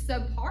kind of just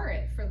subpar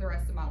it for the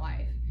rest of my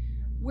life.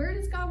 Where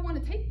does God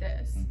want to take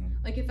this? Mm-hmm.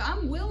 Like if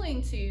I'm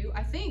willing to,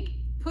 I think,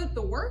 put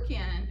the work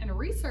in and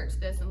research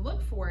this and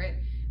look for it,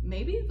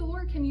 maybe the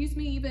Lord can use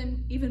me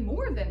even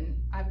more than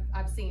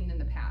I've seen in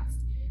the past.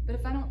 But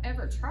if I don't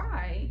ever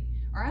try,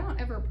 or I don't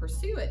ever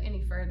pursue it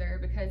any further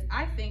because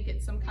I think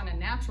it's some kind of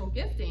natural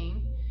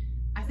gifting,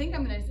 I think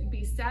I'm going to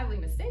be sadly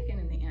mistaken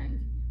in the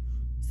end.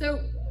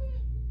 So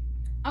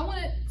I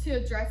wanted to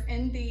address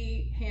in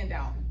the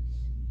handout,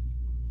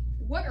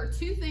 what are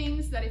 2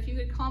 things that if you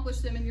could accomplish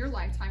them in your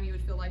lifetime, you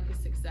would feel like a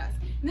success?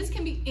 And this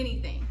can be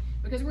anything,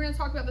 because we're going to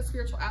talk about the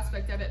spiritual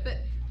aspect of it, but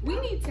we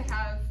need to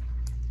have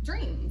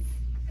dreams.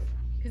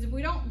 Because if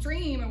we don't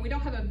dream and we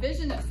don't have a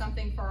vision of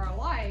something for our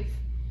life,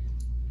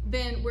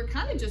 then we're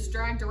kind of just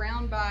dragged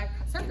around by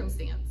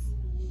circumstance.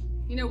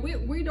 You know,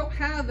 we don't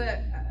have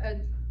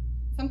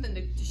something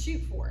to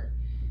shoot for.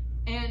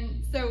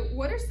 And so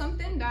what are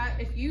something that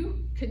if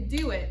you could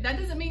do it, that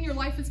doesn't mean your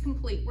life is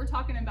complete. We're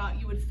talking about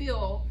you would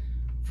feel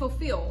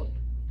fulfilled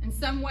in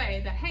some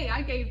way that, hey,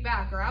 I gave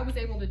back, or I was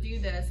able to do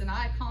this and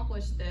I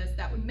accomplished this,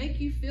 that would make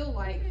you feel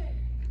like,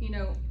 you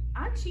know,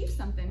 I achieved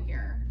something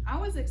here. I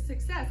was a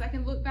success. I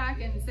can look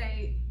back and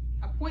say,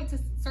 I point to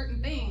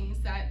certain things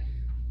that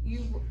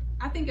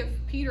I think of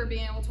Peter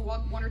being able to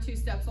walk 1 or 2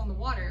 steps on the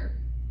water.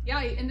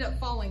 Yeah, he ended up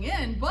falling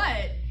in,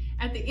 but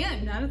at the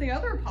end, none of the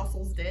other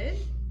apostles did.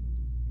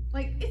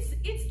 Like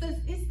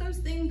it's those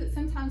things that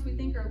sometimes we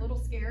think are a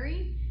little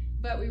scary,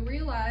 but we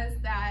realize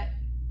that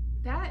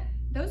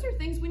those are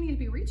things we need to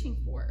be reaching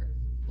for,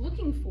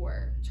 looking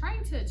for,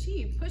 trying to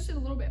achieve, push it a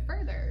little bit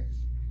further.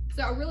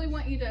 So I really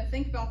want you to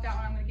think about that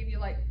one. I'm going to give you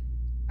like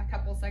a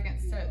couple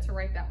seconds to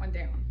write that one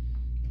down.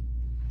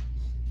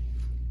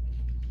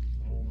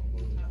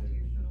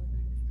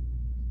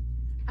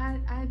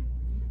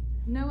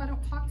 No, I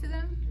don't talk to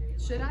them.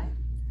 Should I?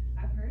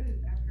 I've heard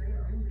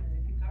a rumor that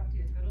if you talk to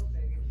your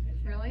fiddlestick, it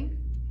really?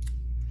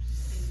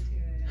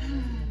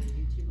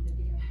 YouTube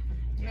video.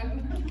 Yeah.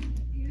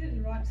 You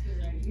didn't watch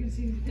the right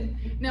YouTube video.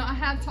 No, I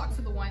have talked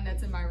to the one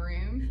that's in my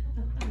room,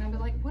 and I'll be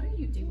like, "What are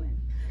you doing?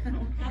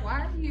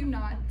 Why are you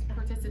not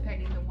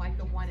participating like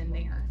the one in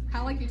there?"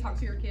 Kind of like you talk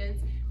to your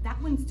kids.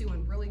 That one's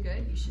doing really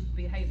good. You should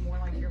behave more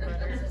like your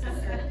brother or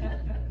sister.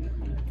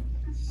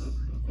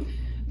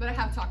 But I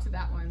have talked to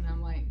that one, and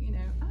I'm like, you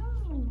know,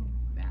 oh,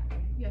 that.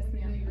 Yes,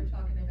 ma'am. You were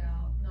talking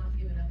about not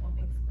giving up on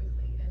things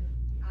quickly, and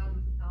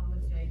I'm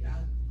with Jake.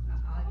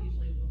 I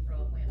usually will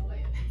throw a plan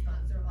away if it's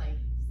not sort of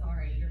like,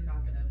 sorry, you're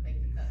not gonna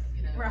make the cut,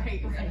 you know.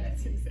 Right.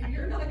 Exactly. If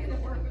you're not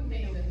gonna work with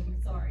me, then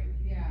sorry.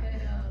 Yeah.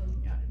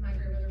 And my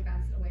grandmother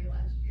passed away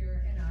last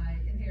year, and I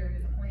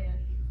inherited a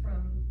plant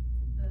from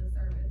the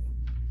service,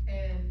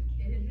 and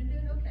it had been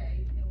doing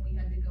okay, and we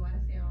had to go out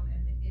of town,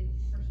 and it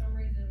for some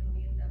reason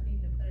we ended up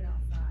needing to put it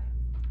outside.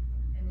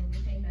 And when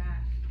we came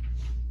back,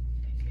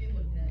 it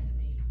looked dead to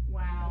me.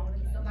 Wow.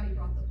 Somebody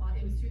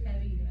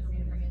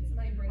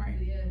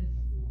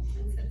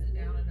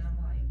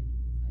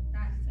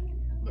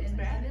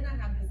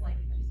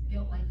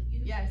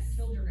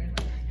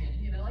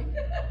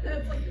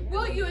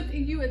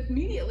you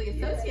immediately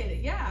associate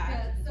it,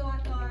 yeah. So I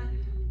thought,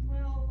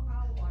 well,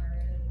 I'll water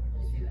it and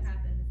we'll see what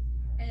happens.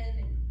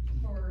 And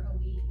for a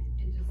week,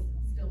 it just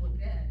still looked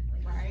dead.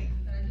 Like, right.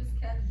 And I just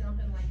kept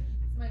dumping, like,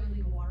 somebody would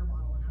leave a water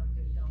bottle and I would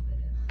go dump it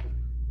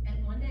in.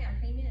 And one day I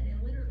came in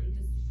and literally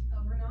just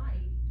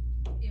overnight,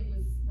 it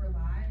was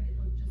revived. It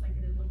looked just like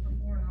it had looked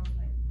before, and I was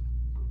like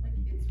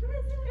it's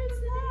risen. It's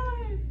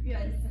live.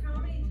 Yes. But how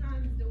many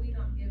times do we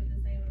not give the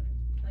same,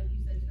 like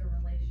you said, to a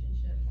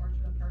relationship or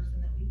to a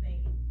person that we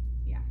think,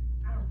 yeah,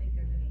 I don't think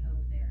there's any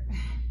hope there,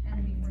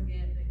 and we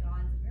forget that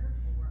God's a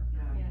miracle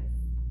worker. Yes.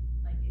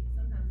 Like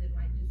sometimes it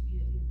might just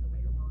be that we have to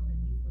wait a while and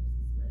then He flips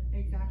the switch.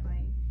 Exactly.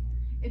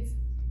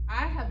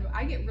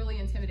 I get really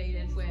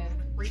intimidated with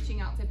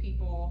reaching out to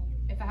people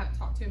if I haven't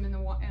talked to them in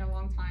a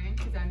long time,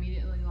 because I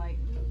immediately like,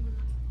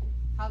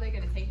 how are they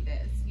going to take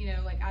this? You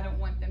know, like I don't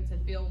want them to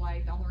feel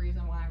like the only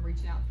reason why I'm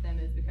reaching out to them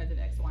is because of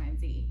X, Y, and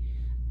Z.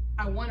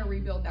 I want to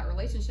rebuild that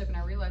relationship, and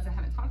I realize I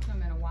haven't talked to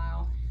them in a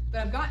while,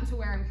 but I've gotten to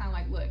where I'm kind of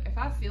like, look, if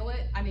I feel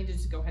it, I need to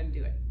just go ahead and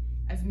do it.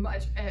 As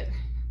much as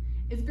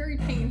it's very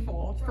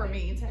painful for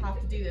me to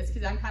have to do this,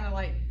 because I'm kind of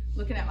like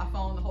looking at my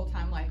phone the whole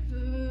time, like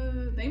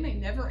they may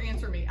never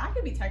answer me. I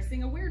could be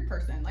texting a weird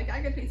person, like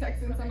I could be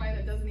texting somebody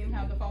that doesn't even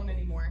have the phone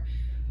anymore.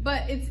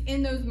 But it's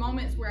in those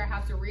moments where I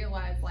have to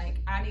realize, like,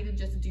 I need to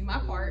just do my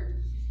part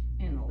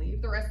and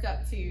leave the rest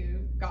up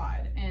to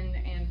God,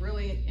 and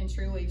really and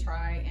truly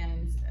try.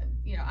 And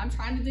you know, I'm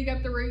trying to dig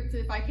up the roots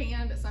if I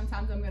can, but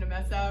sometimes I'm going to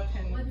mess up.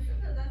 And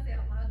sometimes I say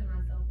out loud to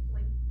myself,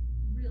 like,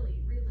 really,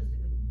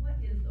 realistically, what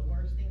is the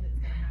worst thing that's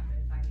going to happen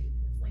if I do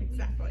this? Like,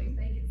 exactly. We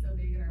make it so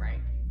big in our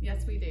mind.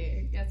 Yes, we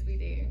do. Yes, we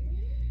do.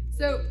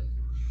 So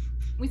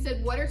we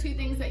said, what are 2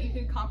 things that you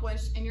could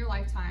accomplish in your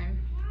lifetime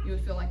you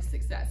would feel like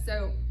success?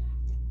 So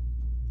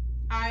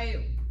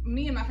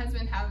me and my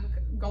husband have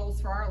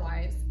goals for our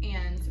lives,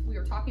 and we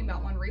were talking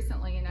about one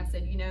recently, and I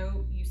said, you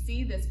know, you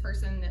see this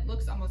person that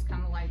looks almost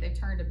kind of like they've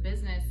turned a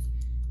business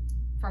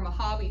from a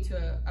hobby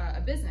to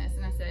a business,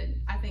 and I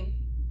said, I think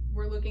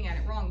we're looking at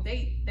it wrong.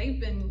 They've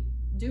been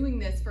doing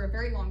this for a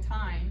very long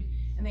time,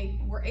 and they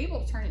were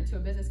able to turn it into a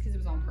business because it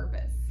was on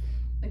purpose.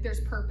 Like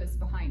there's purpose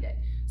behind it.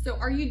 So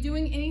are you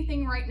doing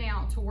anything right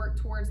now to work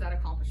towards that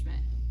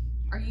accomplishment?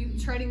 Are you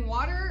treading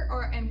water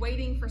and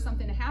waiting for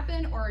something to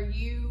happen, or are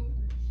you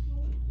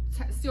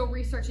still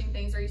researching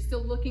things? Are you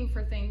still looking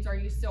for things? Are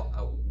you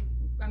still,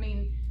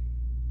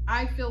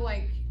 I feel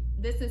like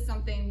this is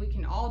something we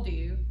can all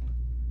do.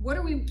 What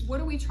are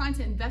we trying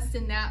to invest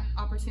in that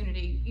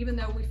opportunity, even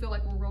though we feel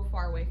like we're real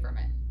far away from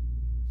it?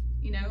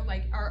 You know,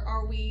 like,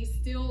 are we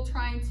still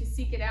trying to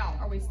seek it out?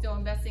 Are we still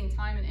investing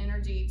time and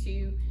energy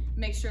to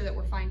make sure that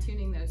we're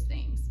fine-tuning those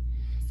things?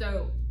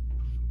 So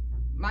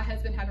my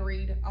husband had to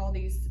read all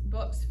these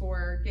books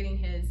for getting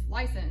his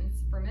license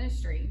for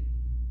ministry.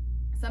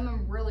 Some of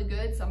them really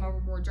good, some of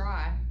them were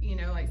dry, you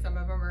know, like some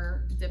of them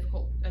are a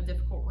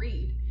difficult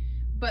read.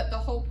 But the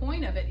whole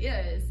point of it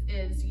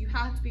is you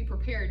have to be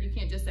prepared. You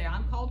can't just say,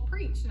 I'm called to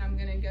preach and I'm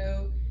gonna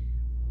go.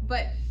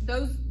 But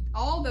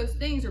all those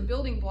things are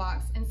building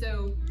blocks. And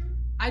so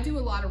I do a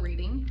lot of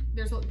reading.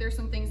 There's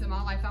some things in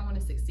my life I want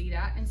to succeed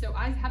at. And so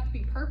I have to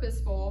be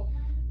purposeful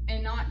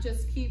and not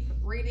just keep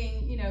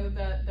reading, you know,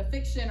 the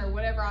fiction or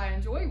whatever I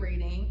enjoy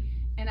reading.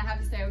 And I have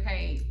to say,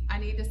 okay, I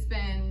need to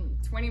spend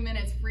 20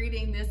 minutes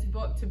reading this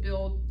book to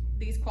build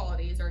these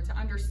qualities or to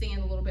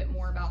understand a little bit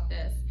more about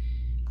this.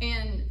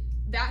 And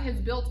that has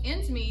built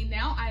into me.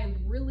 Now I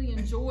really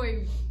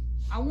enjoy,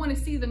 I want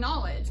to see the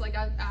knowledge. Like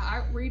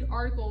I read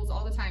articles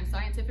all the time,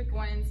 scientific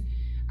ones.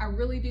 I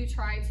really do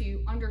try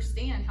to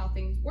understand how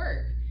things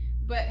work.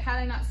 But had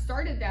I not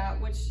started that,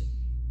 which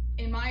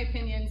in my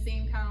opinion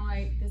seemed kind of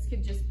like this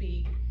could just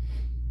be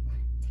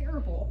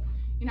terrible.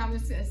 You know, I'm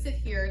just gonna sit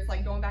here. It's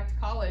like going back to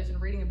college and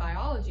reading a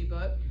biology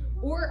book.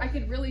 Or I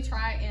could really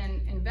try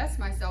and invest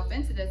myself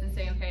into this and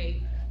say,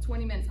 okay,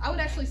 20 minutes. I would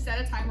actually set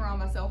a timer on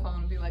my cell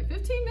phone and be like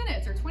 15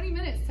 minutes or 20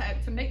 minutes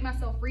to make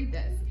myself read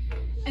this.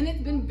 And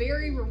it's been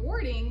very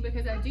rewarding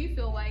because I do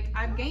feel like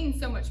I've gained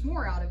so much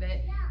more out of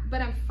it,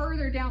 but I'm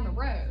further down the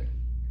road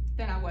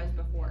than I was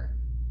before.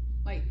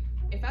 Like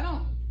if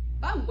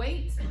I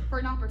wait for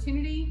an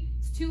opportunity,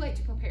 it's too late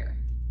to prepare.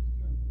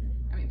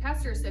 I mean,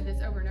 Pastor has said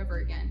this over and over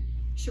again.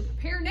 You should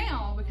prepare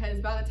now because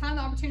by the time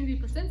the opportunity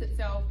presents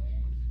itself,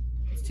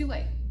 it's too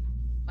late.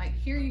 Like,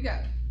 here you go.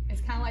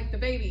 It's kind of like the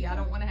baby. I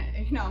don't want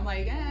to, you know, I'm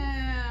like, I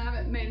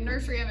haven't made a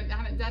nursery, I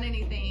haven't done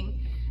anything.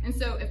 And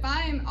so if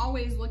I'm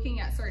always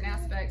looking at certain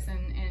aspects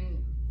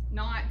and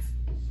not,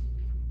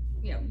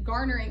 you know,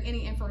 garnering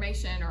any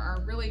information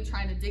or really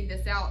trying to dig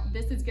this out,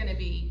 this is going to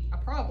be a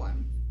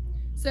problem.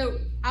 So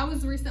I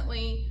was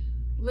recently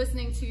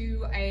listening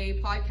to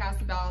a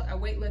podcast about a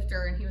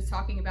weightlifter, and he was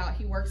talking about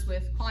he works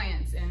with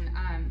clients, and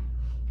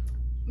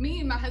me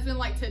and my husband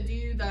like to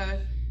do the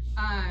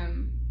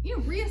you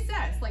know,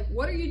 reassess, like,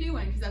 what are you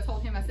doing? Because I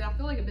told him, I said, I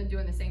feel like I've been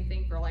doing the same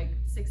thing for like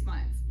 6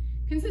 months.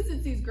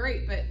 Consistency is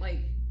great, but like,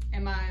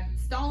 am I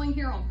stalling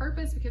here on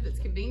purpose because it's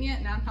convenient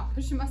and I'm not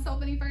pushing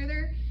myself any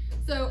further?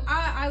 So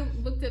I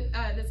looked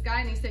at this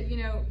guy, and he said,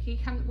 he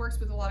works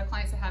with a lot of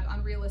clients that have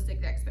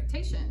unrealistic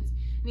expectations.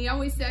 And he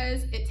always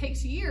says it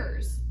takes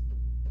years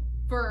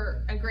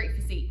for a great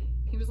physique.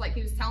 He was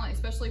telling,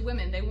 especially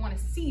women, they want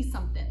to see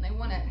something. They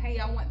want to, hey,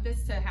 I want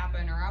this to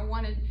happen, or I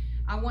want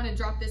to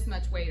drop this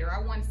much weight, or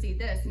I want to see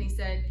this. And he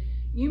said,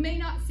 you may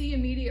not see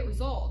immediate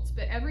results,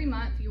 but every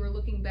month you are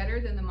looking better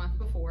than the month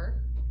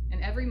before,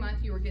 and every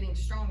month you are getting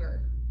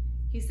stronger.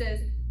 He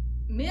says,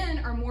 men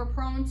are more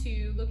prone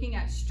to looking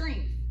at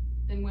strength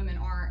than women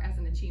are as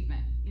an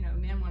achievement.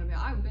 Men want to be,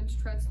 I bench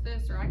press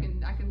this, or I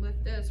can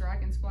lift this, or I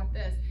can squat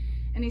this.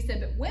 And he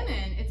said, but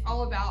women, it's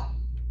all about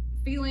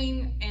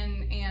feeling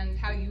and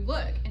how you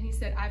look. And he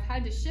said, I've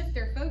had to shift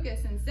their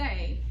focus and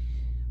say,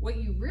 what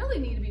you really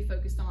need to be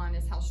focused on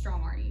is how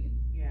strong are you?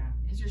 Yeah.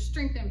 Has your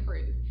strength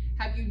improved?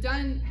 Have you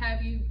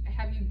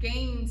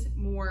gained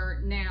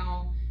more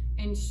now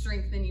in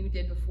strength than you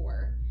did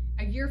before?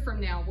 A year from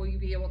now, will you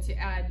be able to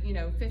add,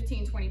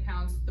 15, 20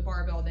 pounds to the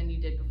barbell than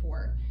you did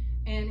before?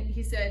 And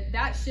he said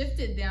that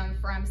shifted them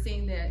from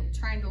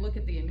trying to look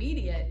at the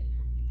immediate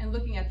and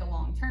looking at the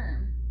long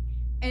term.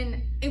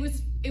 And it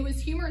was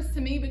humorous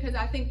to me, because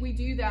I think we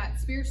do that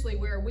spiritually,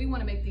 where we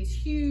want to make these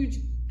huge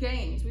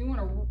gains. We want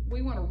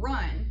to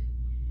run,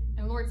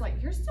 and the Lord's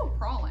like, you're still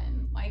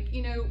crawling.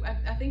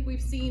 I think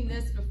we've seen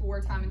this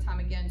before time and time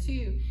again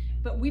too,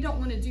 but we don't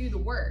want to do the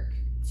work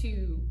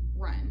to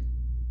run,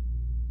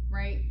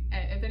 right?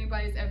 If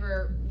anybody's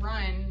ever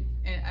run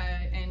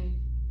I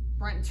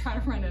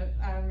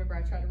remember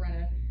I tried to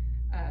run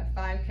a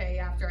 5K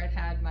after I'd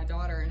had my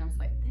daughter, and I was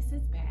like, this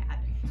is bad.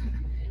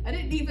 I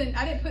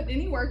didn't put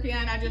any work in.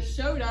 I just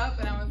showed up,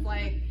 and I was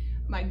like,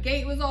 my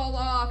gait was all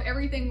off.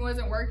 Everything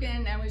wasn't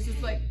working. I was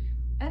just like,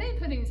 I didn't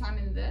put any time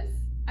into this.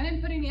 I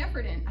didn't put any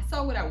effort in. I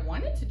saw what I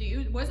wanted to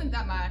do. It wasn't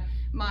that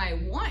my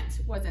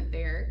want wasn't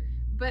there,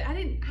 but I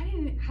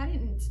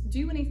didn't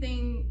do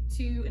anything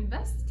to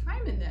invest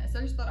time in this.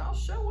 I just thought, I'll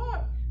show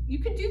up. You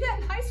could do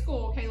that in high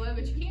school, Kahla,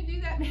 but you can't do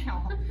that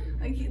now.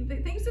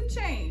 Things have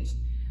changed.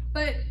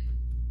 But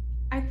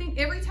I think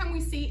every time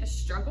we see a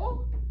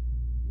struggle,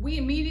 we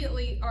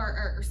immediately,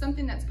 or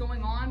something that's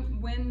going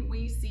on, when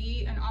we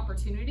see an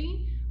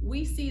opportunity,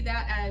 we see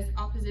that as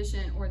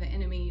opposition or the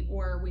enemy,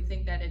 or we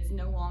think that it's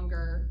no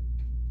longer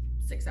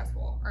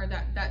successful, or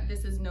that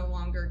this is no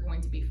longer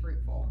going to be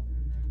fruitful.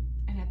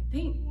 And I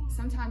think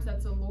sometimes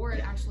that's the Lord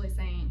actually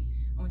saying,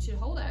 I want you to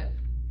hold up,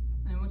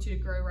 and I want you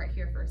to grow right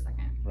here for a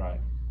second.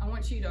 Right. I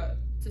want you to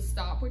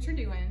stop what you're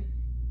doing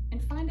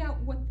and find out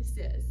what this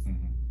is.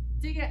 Mm-hmm.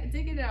 Dig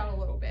it out a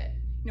little bit.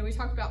 We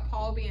talked about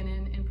Paul being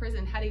in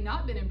prison. Had he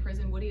not been in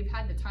prison, would he have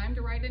had the time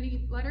to write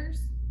any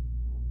letters?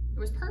 There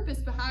was purpose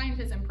behind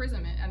his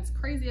imprisonment, as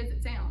crazy as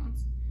it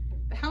sounds.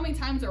 But how many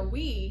times are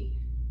we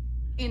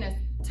in a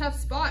tough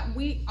spot,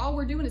 and all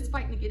we're doing is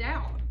fighting to get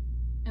out?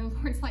 And the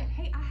Lord's like,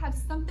 hey, I have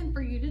something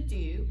for you to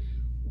do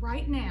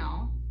right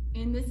now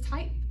in this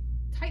tight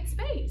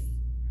space.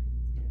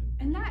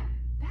 And that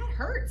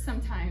hurts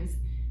sometimes.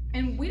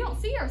 And we don't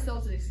see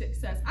ourselves as a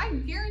success. I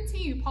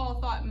guarantee you, Paul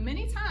thought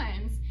many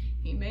times,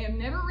 he may have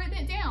never written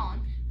it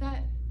down,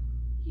 that,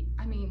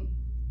 I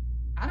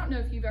don't know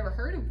if you've ever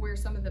heard of where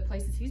some of the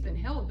places he's been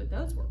held, but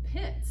those were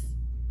pits.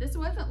 This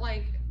wasn't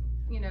like,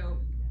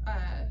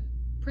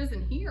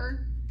 prison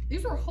here.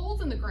 These were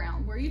holes in the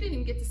ground where you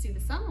didn't get to see the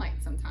sunlight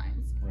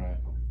sometimes. Right.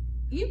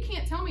 You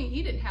can't tell me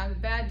he didn't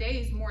have bad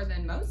days more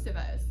than most of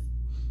us.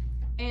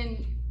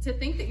 And to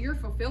think that you're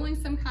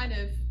fulfilling some kind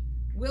of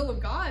will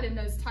of God in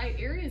those tight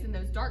areas, in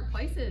those dark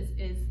places,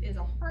 is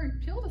a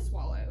hard pill to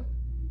swallow.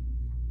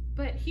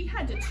 But he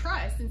had to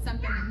trust in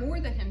something more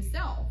than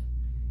himself.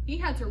 He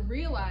had to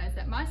realize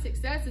that my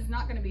success is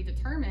not going to be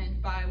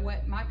determined by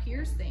what my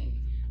peers think,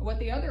 what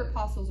the other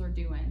apostles are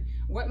doing,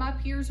 what my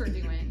peers are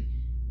doing,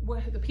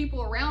 what the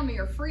people around me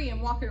are free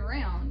and walking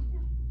around.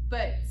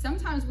 But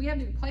sometimes we have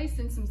to be placed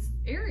in some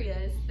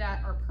areas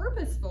that are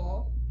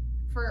purposeful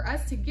for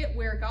us to get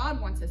where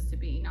God wants us to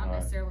be, not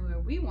necessarily where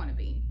we want to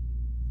be.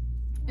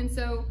 And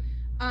so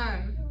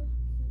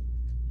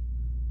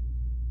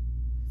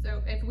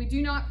if we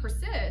do not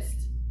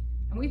persist,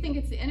 and we think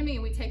it's the enemy,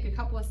 and we take a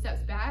couple of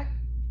steps back,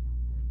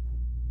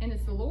 and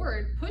it's the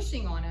Lord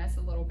pushing on us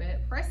a little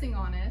bit, pressing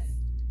on us,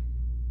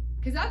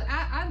 because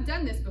I've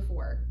done this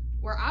before,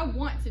 where I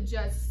want to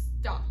just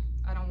stop.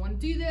 I don't want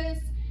to do this.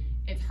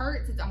 It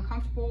hurts. It's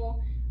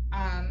uncomfortable.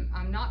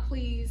 I'm not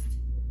pleased.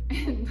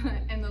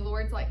 And the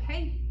Lord's like,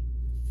 hey,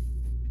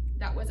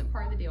 that wasn't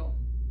part of the deal.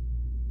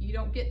 You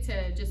don't get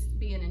to just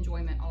be in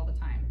enjoyment all the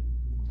time.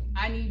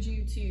 I need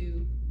you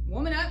to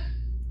woman up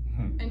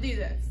and do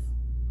this.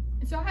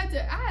 And so I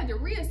had to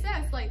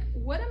reassess, like,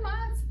 what am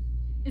I?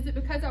 Is it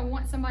because I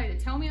want somebody to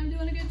tell me I'm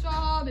doing a good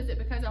job? Is it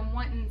because I'm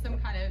wanting some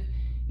kind of,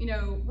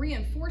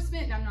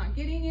 reinforcement and I'm not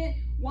getting it?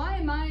 Why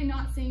am I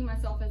not seeing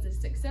myself as a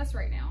success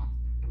right now?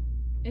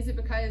 Is it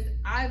because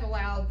I've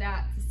allowed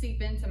that to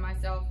seep into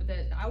myself,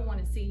 that I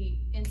want to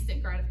see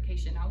instant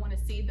gratification? I want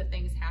to see the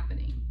things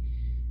happening.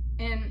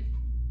 And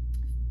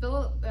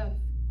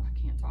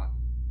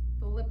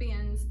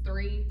Philippians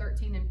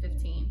 3:13 and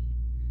 15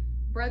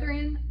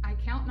 Brethren, I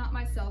count not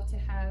myself to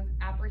have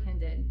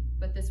apprehended,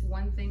 but this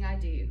one thing I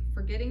do,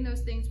 forgetting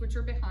those things which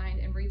are behind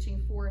and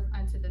reaching forth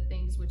unto the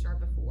things which are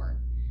before.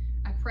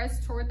 I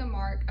press toward the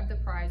mark of the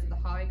prize of the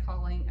high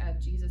calling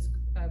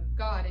of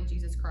God in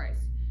Jesus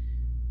Christ.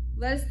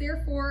 Let us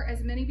therefore,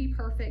 as many be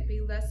perfect, be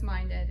less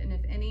minded, and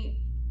if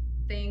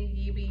anything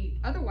ye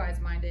be otherwise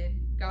minded,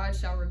 God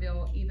shall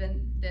reveal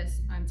even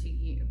this unto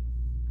you.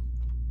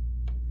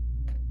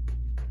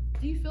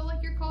 Do you feel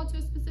like you're called to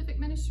a specific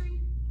ministry?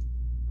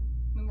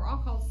 I mean, we're all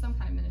called to some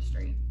kind of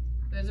ministry.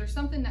 But is there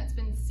something that's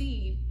been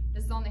seed?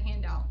 This is on the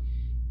handout.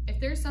 If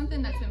there's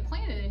something that's been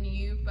planted in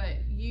you, but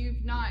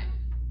you've not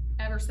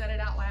ever said it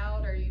out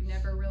loud, or you've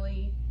never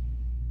really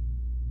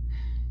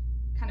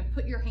kind of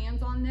put your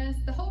hands on this,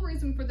 the whole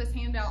reason for this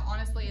handout,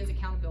 honestly, is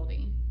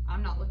accountability.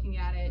 I'm not looking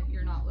at it.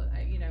 You're not,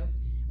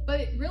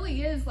 but it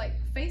really is like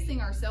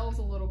facing ourselves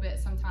a little bit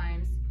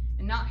sometimes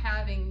and not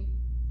having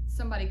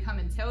somebody come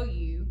and tell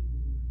you.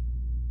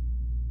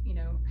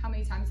 How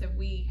many times have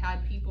we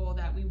had people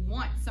that we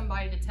want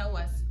somebody to tell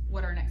us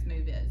what our next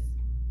move is?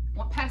 I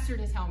want pastor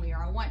to tell me, or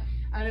I want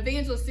an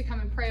evangelist to come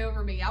and pray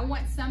over me. I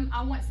want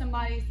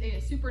somebody's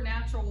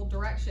supernatural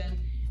direction.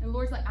 And the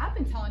Lord's like, I've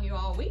been telling you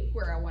all week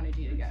where I wanted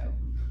you to go.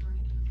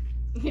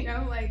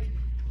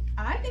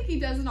 I think he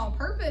does it on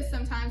purpose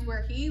sometimes,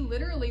 where he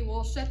literally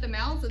will shut the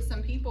mouths of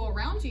some people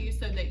around you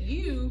so that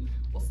you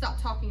will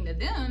stop talking to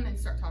them and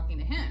start talking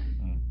to him.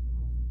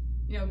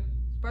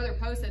 Brother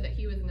Poe said that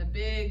he was in a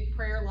big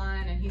prayer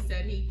line, and he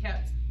said he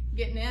kept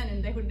getting in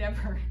and they would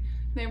never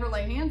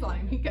lay hands on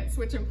him. He kept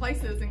switching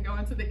places and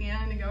going to the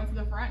end and going to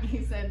the front. And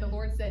he said, the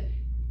Lord said,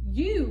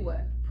 you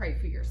pray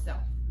for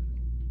yourself.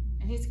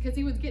 And because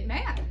he was getting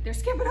mad. They're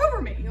skipping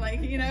over me.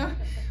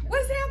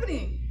 What is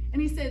happening? And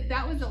he said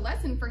that was a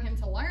lesson for him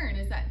to learn,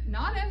 is that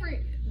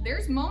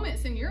there's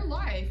moments in your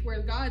life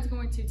where God's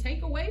going to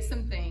take away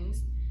some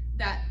things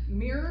that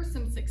mirror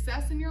some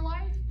success in your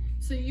life,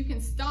 so you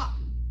can stop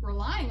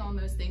relying on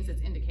those things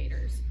as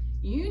indicators.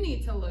 You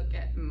need to look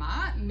at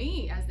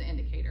me as the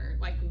indicator.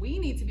 We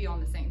need to be on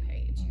the same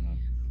page.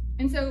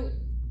 And so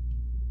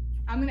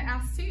I'm going to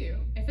ask too,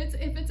 if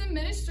it's a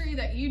ministry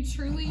that you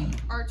truly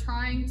are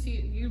trying to,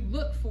 you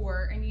look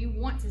for and you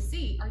want to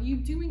see, are you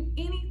doing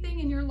anything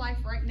in your life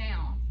right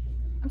now?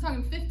 I'm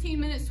talking 15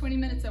 minutes, 20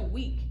 minutes a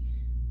week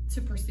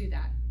to pursue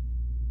that.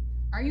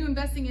 Are you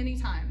investing any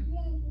time?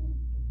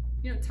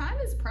 Time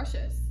is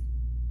precious.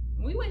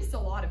 We waste a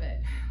lot of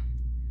it.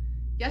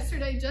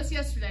 Just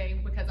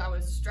yesterday, because I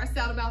was stressed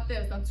out about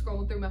this, I'm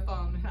scrolling through my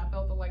phone and I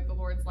felt the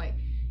Lord's like,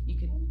 you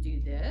could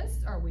do this,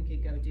 or we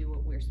could go do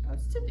what we're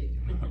supposed to do.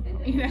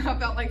 I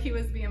felt like he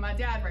was being my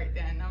dad right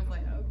then. And I was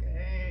like,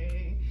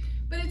 okay.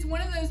 But it's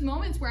one of those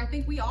moments where I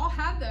think we all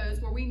have those,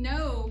 where we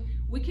know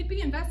we could be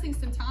investing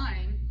some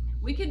time.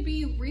 We could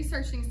be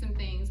researching some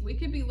things. We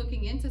could be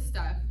looking into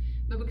stuff.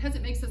 But because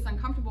it makes us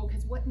uncomfortable,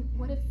 because what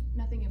if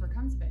nothing ever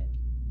comes of it?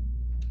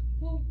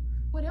 Well,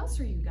 what else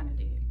are you going to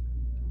do?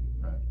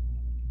 Right.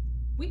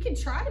 We could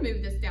try to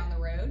move this down the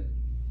road,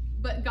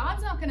 but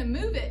God's not going to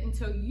move it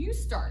until you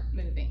start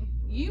moving.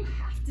 You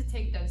have to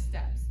take those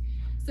steps.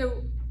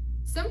 So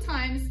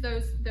sometimes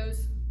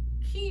those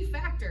key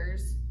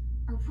factors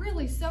are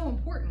really so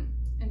important.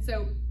 And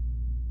so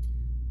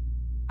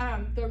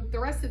the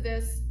rest of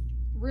this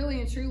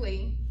really and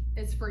truly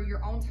is for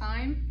your own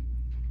time.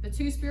 The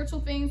two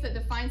spiritual things that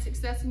define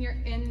success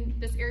in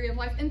this area of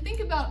life. And think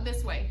about it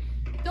this way.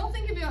 Don't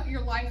think about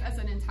your life as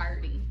an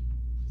entirety.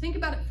 Think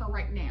about it for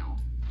right now.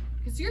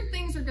 Because your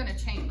things are going to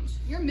change.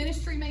 Your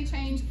ministry may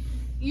change.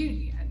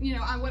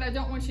 What I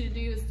don't want you to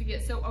do is to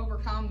get so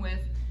overcome with,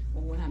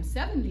 well, when I'm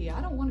 70,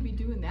 I don't want to be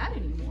doing that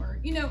anymore.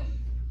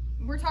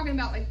 We're talking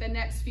about the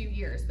next few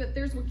years. But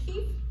there's a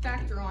key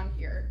factor on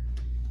here.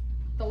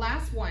 The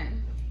last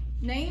one.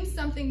 Name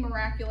something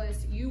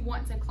miraculous you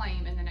want to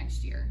claim in the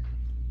next year.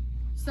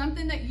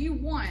 Something that you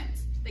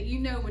want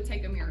that would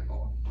take a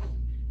miracle.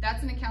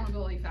 That's an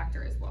accountability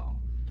factor as well.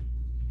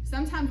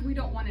 Sometimes we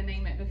don't want to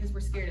name it because we're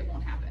scared it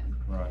won't happen.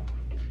 Right.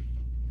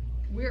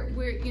 We're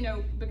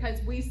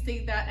because we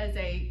see that as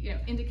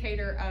a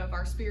indicator of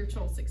our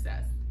spiritual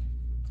success.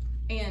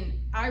 And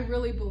I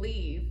really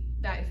believe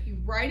that if you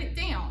write it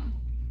down,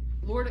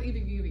 Lord will either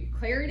give you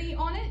clarity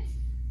on it,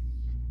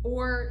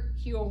 or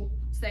he'll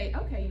say,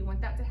 okay, you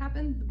want that to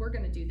happen? We're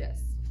going to do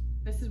this.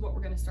 This is what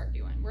we're going to start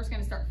doing. We're just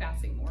going to start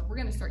fasting more. We're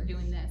going to start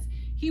doing this.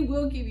 He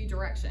will give you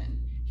direction.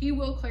 He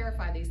will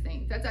clarify these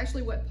things. That's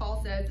actually what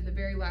Paul says in the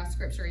very last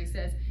scripture. He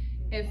says,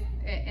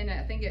 and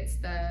I think it's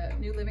the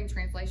New Living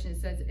Translation, it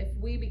says, if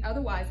we be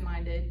otherwise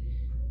minded,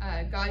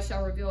 God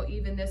shall reveal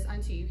even this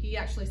unto you. He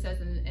actually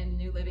says in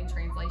New Living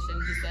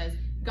Translation, he says,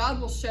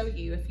 God will show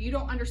you. If you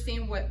don't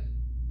understand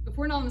if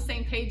we're not on the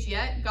same page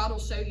yet, God will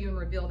show you and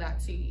reveal that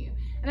to you.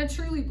 And I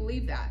truly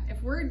believe that.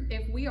 If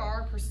we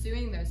are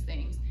pursuing those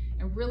things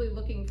and really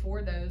looking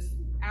for those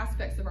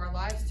aspects of our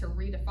lives to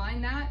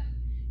redefine that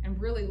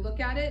and really look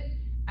at it,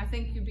 I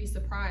think you'd be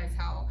surprised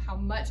how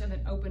much of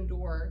an open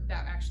door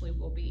that actually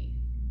will be.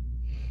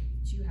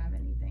 Do you have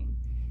anything?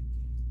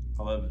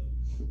 I love it.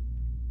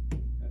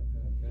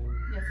 Okay?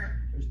 Yes, sir.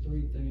 There's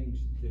three things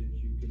that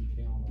you can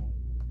count on.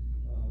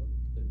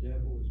 The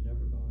devil is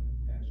never gonna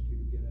ask you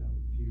to get out of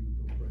the pew,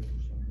 go pray for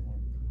someone.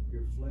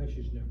 Your flesh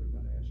is never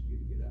gonna ask you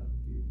to get out of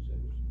the pew. So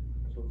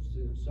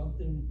if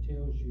something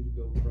tells you to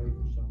go pray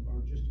for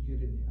someone, or just to get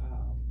in the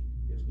aisle,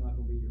 it's not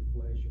gonna be your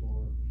flesh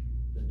or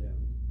the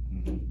devil.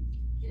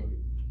 So,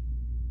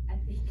 I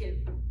think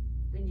it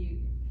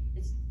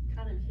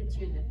kind of hits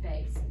you in the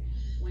face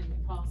when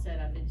Paul said,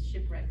 I've been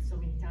shipwrecked so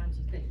many times.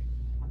 You think,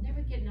 I'm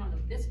never getting on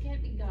it. This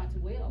can't be God's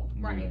will.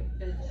 Right.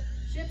 The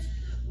ship's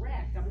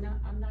wrecked.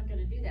 I'm not going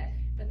to do that.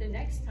 But the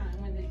next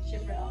time when the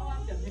ship wrecked,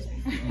 I've done this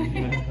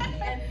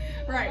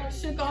before. Right.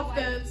 Shook off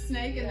the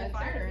snake in the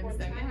fire and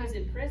stuff. I was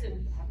in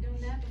prison. I've done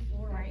that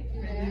before. Right.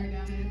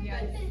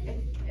 Yeah.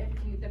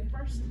 But the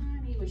first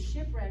time he was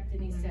shipwrecked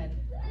and he said,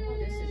 oh,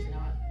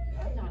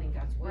 I'm not in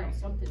God's will. Right.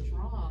 Something's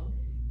wrong.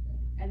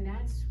 And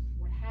that's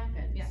what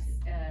happens. Yes.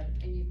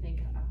 And you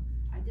think,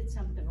 I did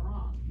something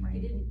wrong.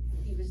 Right.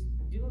 He was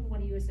doing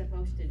what he was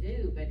supposed to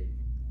do, but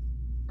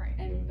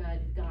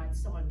God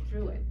saw him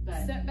through it.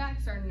 But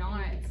setbacks are not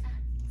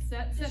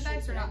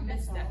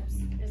missteps.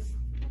 It's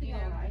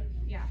all right.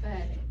 Yeah.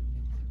 But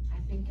I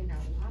think in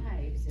our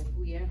lives, if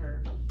we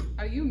ever,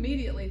 you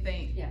immediately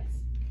think, yes,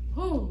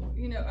 oh,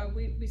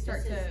 we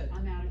start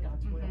I'm out of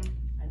God's will.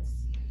 That's,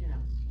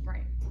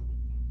 right.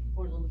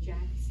 Poor little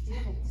Jack is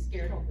still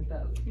scared on the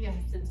boat. Yes.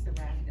 Since the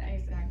raft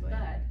accident. Exactly.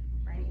 But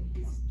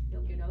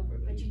he'll get over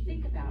it. But you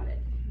think about it.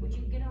 Would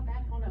you get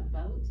back on a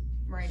boat?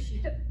 Right.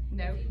 Ship?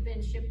 No. Have you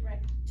been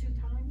shipwrecked 2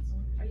 times?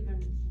 Or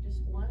even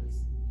just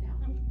once? No.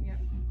 Yep.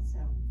 So.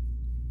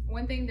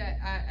 One thing that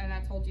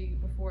I told you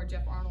before,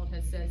 Jeff Arnold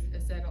has said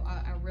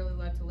I really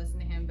love to listen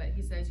to him, but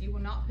he says, you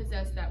will not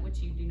possess that which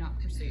you do not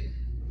pursue.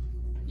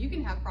 You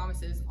can have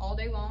promises all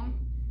day long,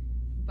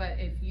 but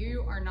if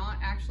you are not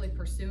actually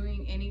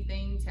pursuing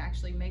anything to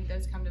actually make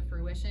those come to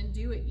fruition,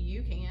 do what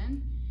you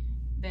can,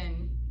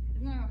 then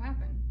it's not gonna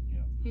happen.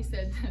 Yeah. He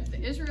said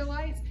the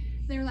Israelites,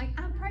 they were like,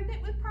 I'm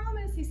pregnant with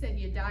promise. He said,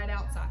 you died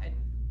outside.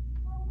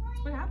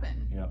 That's what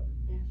happened. Yep.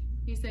 Yeah.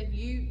 He said,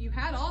 you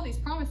had all these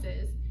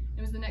promises.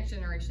 It was the next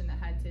generation that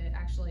had to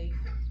actually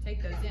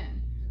take those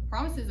in.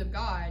 Promises of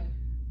God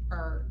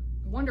are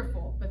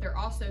wonderful, but they're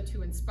also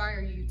to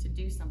inspire you to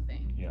do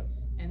something. Yep.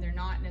 And they're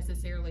not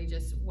necessarily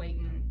just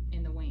waiting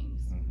in the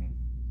wings.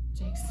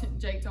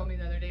 Jake told me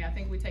the other day, I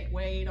think we take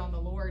 "Wait on the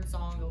Lord"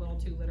 song a little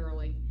too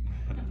literally.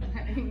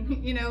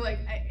 Like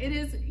it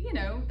is,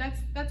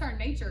 that's our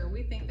nature.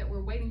 We think that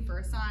we're waiting for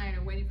a sign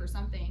or waiting for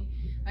something.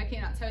 I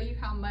cannot tell you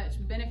how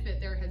much benefit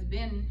there has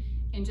been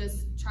in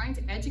just trying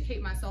to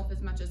educate myself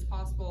as much as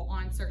possible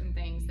on certain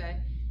things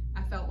that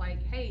I felt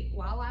like, hey,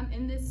 while I'm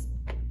in this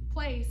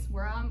place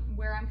where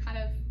I'm kind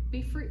of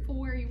be fruitful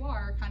where you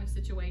are kind of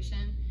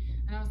situation.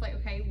 And I was like,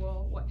 okay,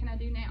 well, what can I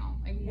do now?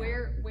 Like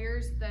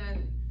where's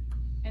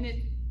and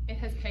it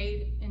has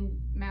paid in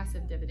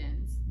massive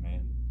dividends.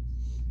 Man.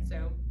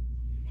 So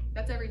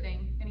that's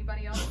everything.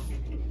 Anybody else?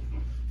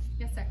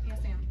 Yes, sir.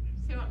 Yes, ma'am.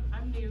 So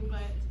I'm new,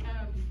 but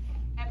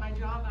at my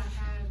job I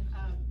have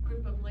a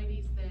group of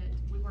ladies that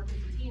we work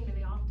as a team, and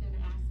they often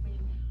ask me,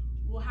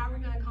 well, how are we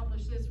going to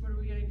accomplish this? What are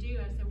we going to do?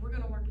 I said, we're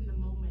going to work in the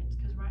moment,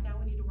 because right now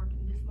we need to work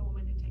in this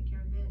moment and take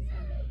care of this.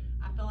 And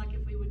I feel like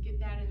if we would get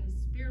that in the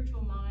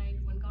spiritual mind,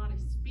 when God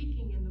is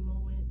speaking in the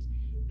moment,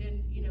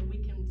 then we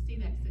can see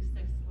that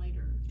success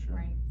later. Sure.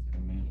 Right.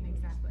 Amen.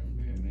 Exactly.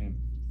 Amen.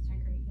 I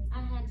agree. Yes.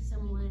 I had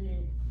someone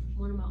at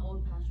one of my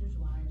old pastor's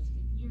wives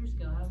years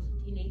ago. I was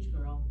a teenage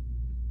girl,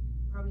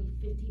 probably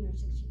 15 or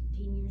 16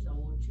 years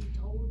old. She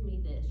told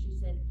me this. She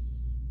said,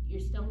 your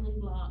stumbling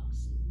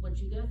blocks, what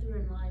you go through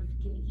in life,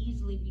 can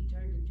easily be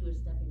turned into a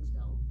stepping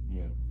stone.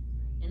 Yeah.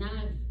 And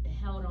I've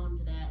held on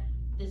to that.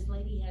 This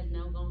lady has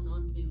now gone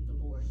on to be with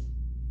the Lord.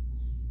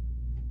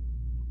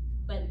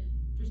 But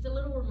just a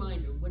little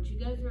reminder, what you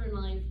go through in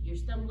life, your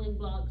stumbling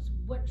blocks,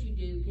 what you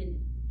do can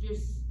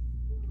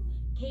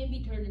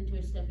be turned into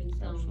a stepping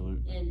stone.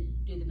 Absolutely.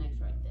 And do the next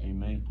right thing.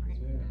 Amen. Right.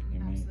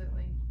 Amen.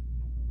 Absolutely.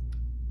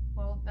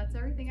 Well, that's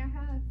everything I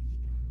have.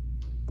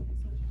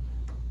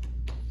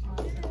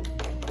 Awesome.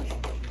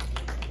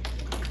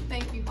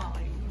 Thank you,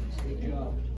 Holly. Good job.